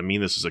 and I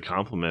mean this as a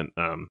compliment,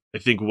 I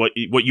think what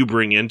you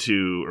bring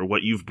into, or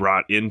what you've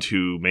brought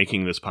into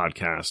making this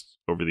podcast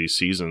over these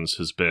seasons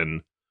has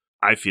been,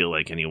 I feel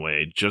like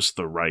anyway, just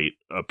the right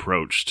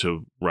approach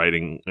to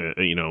writing,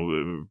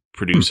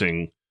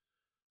 producing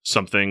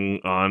something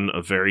on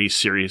a very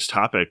serious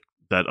topic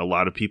that a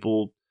lot of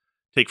people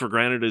take for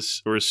granted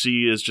or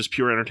see as just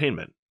pure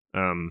entertainment.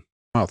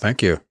 Oh,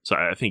 thank you. So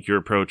I think your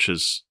approach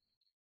is,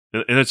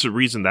 and that's the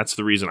reason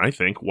I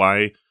think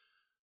why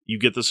you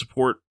get the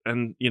support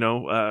and,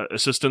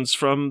 assistance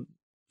from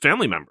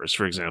family members,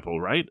 for example,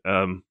 right?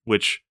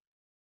 Which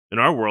in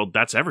our world,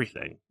 that's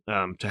everything,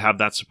 to have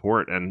that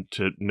support and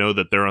to know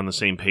that they're on the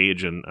same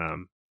page. And,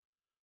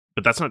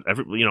 but that's not a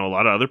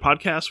lot of other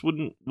podcasts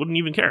wouldn't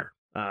even care.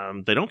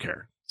 They don't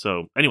care.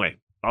 So anyway,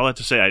 all that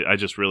to say,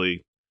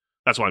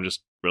 that's why I'm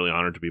just really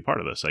honored to be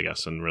part of this, I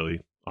guess, and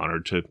really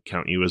honored to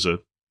count you as a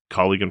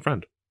colleague and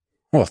friend.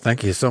 Well,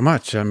 thank you so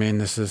much. I mean,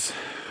 I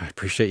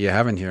appreciate you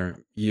having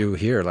you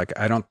here. Like,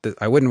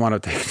 I wouldn't want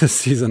to take this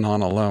season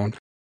on alone.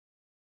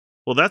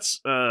 Well,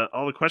 that's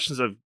all the questions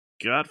I've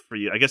got for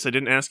you. I guess I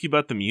didn't ask you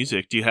about the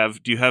music. Do you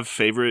have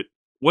favorite?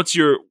 What's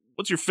your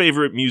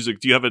favorite music?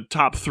 Do you have a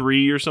top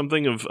 3 or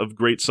something of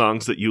great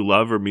songs that you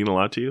love or mean a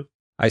lot to you?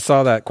 I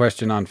saw that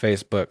question on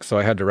Facebook, so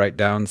I had to write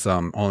down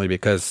some, only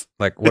because,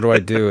 like, what do I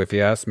do if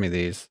you ask me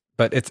these?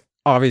 But it's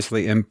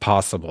obviously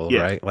impossible,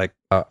 right? Like,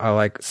 I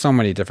like so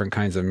many different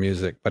kinds of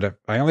music, but if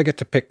I only get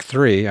to pick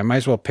 3, I might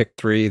as well pick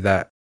 3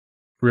 that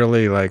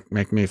really, like,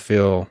 make me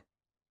feel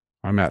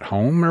I'm at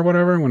home or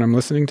whatever when I'm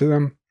listening to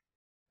them.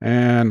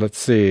 And let's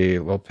see,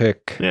 we'll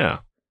pick. Let's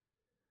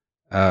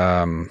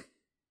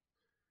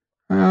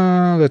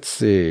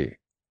see.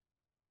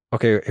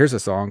 Okay, here's a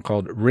song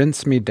called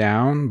Rinse Me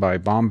Down by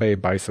Bombay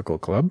Bicycle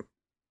Club.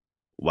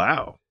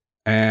 Wow.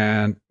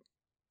 And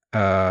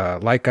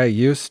Like I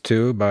Used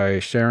To by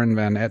Sharon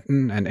Van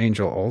Etten and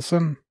Angel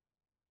Olsen.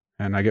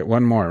 And I get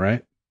one more,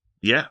 right?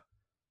 Yeah.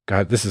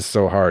 God, this is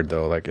so hard,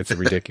 though. Like, it's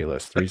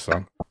ridiculous. 3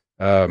 songs.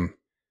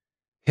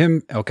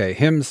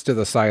 Hymns to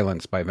the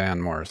Silence by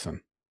Van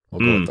Morrison. We'll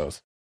go with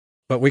those.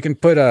 But we can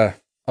put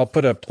I'll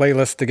put a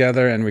playlist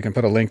together and we can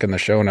put a link in the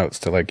show notes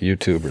to like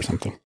YouTube or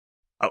something.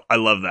 I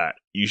love that.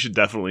 You should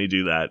definitely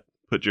do that.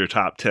 Put your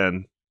top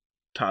 10.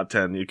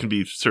 It can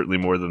be certainly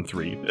more than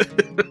 3.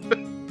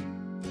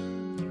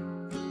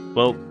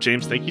 Well,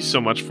 James, thank you so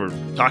much for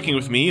talking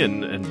with me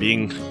and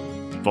being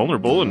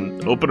vulnerable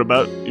and open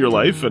about your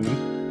life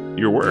and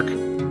your work.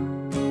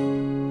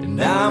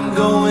 And I'm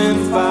going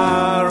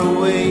far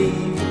away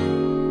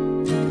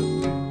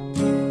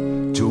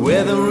to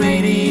where the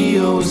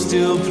radio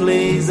still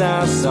plays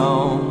our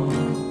song.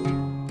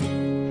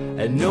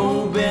 And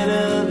no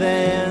better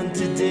than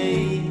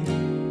today,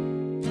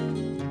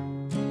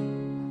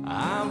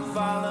 I'm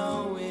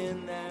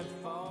following that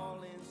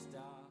falling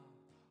star.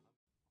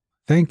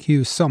 Thank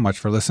you so much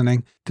for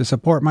listening. To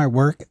support my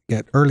work,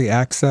 get early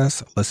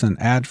access, listen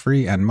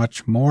ad-free, and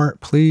much more,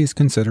 please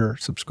consider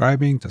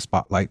subscribing to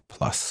Spotlight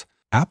Plus.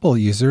 Apple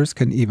users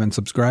can even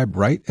subscribe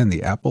right in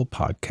the Apple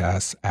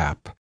Podcasts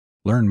app.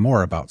 Learn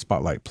more about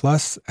Spotlight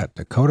Plus at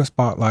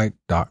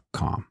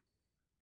dakotaspotlight.com.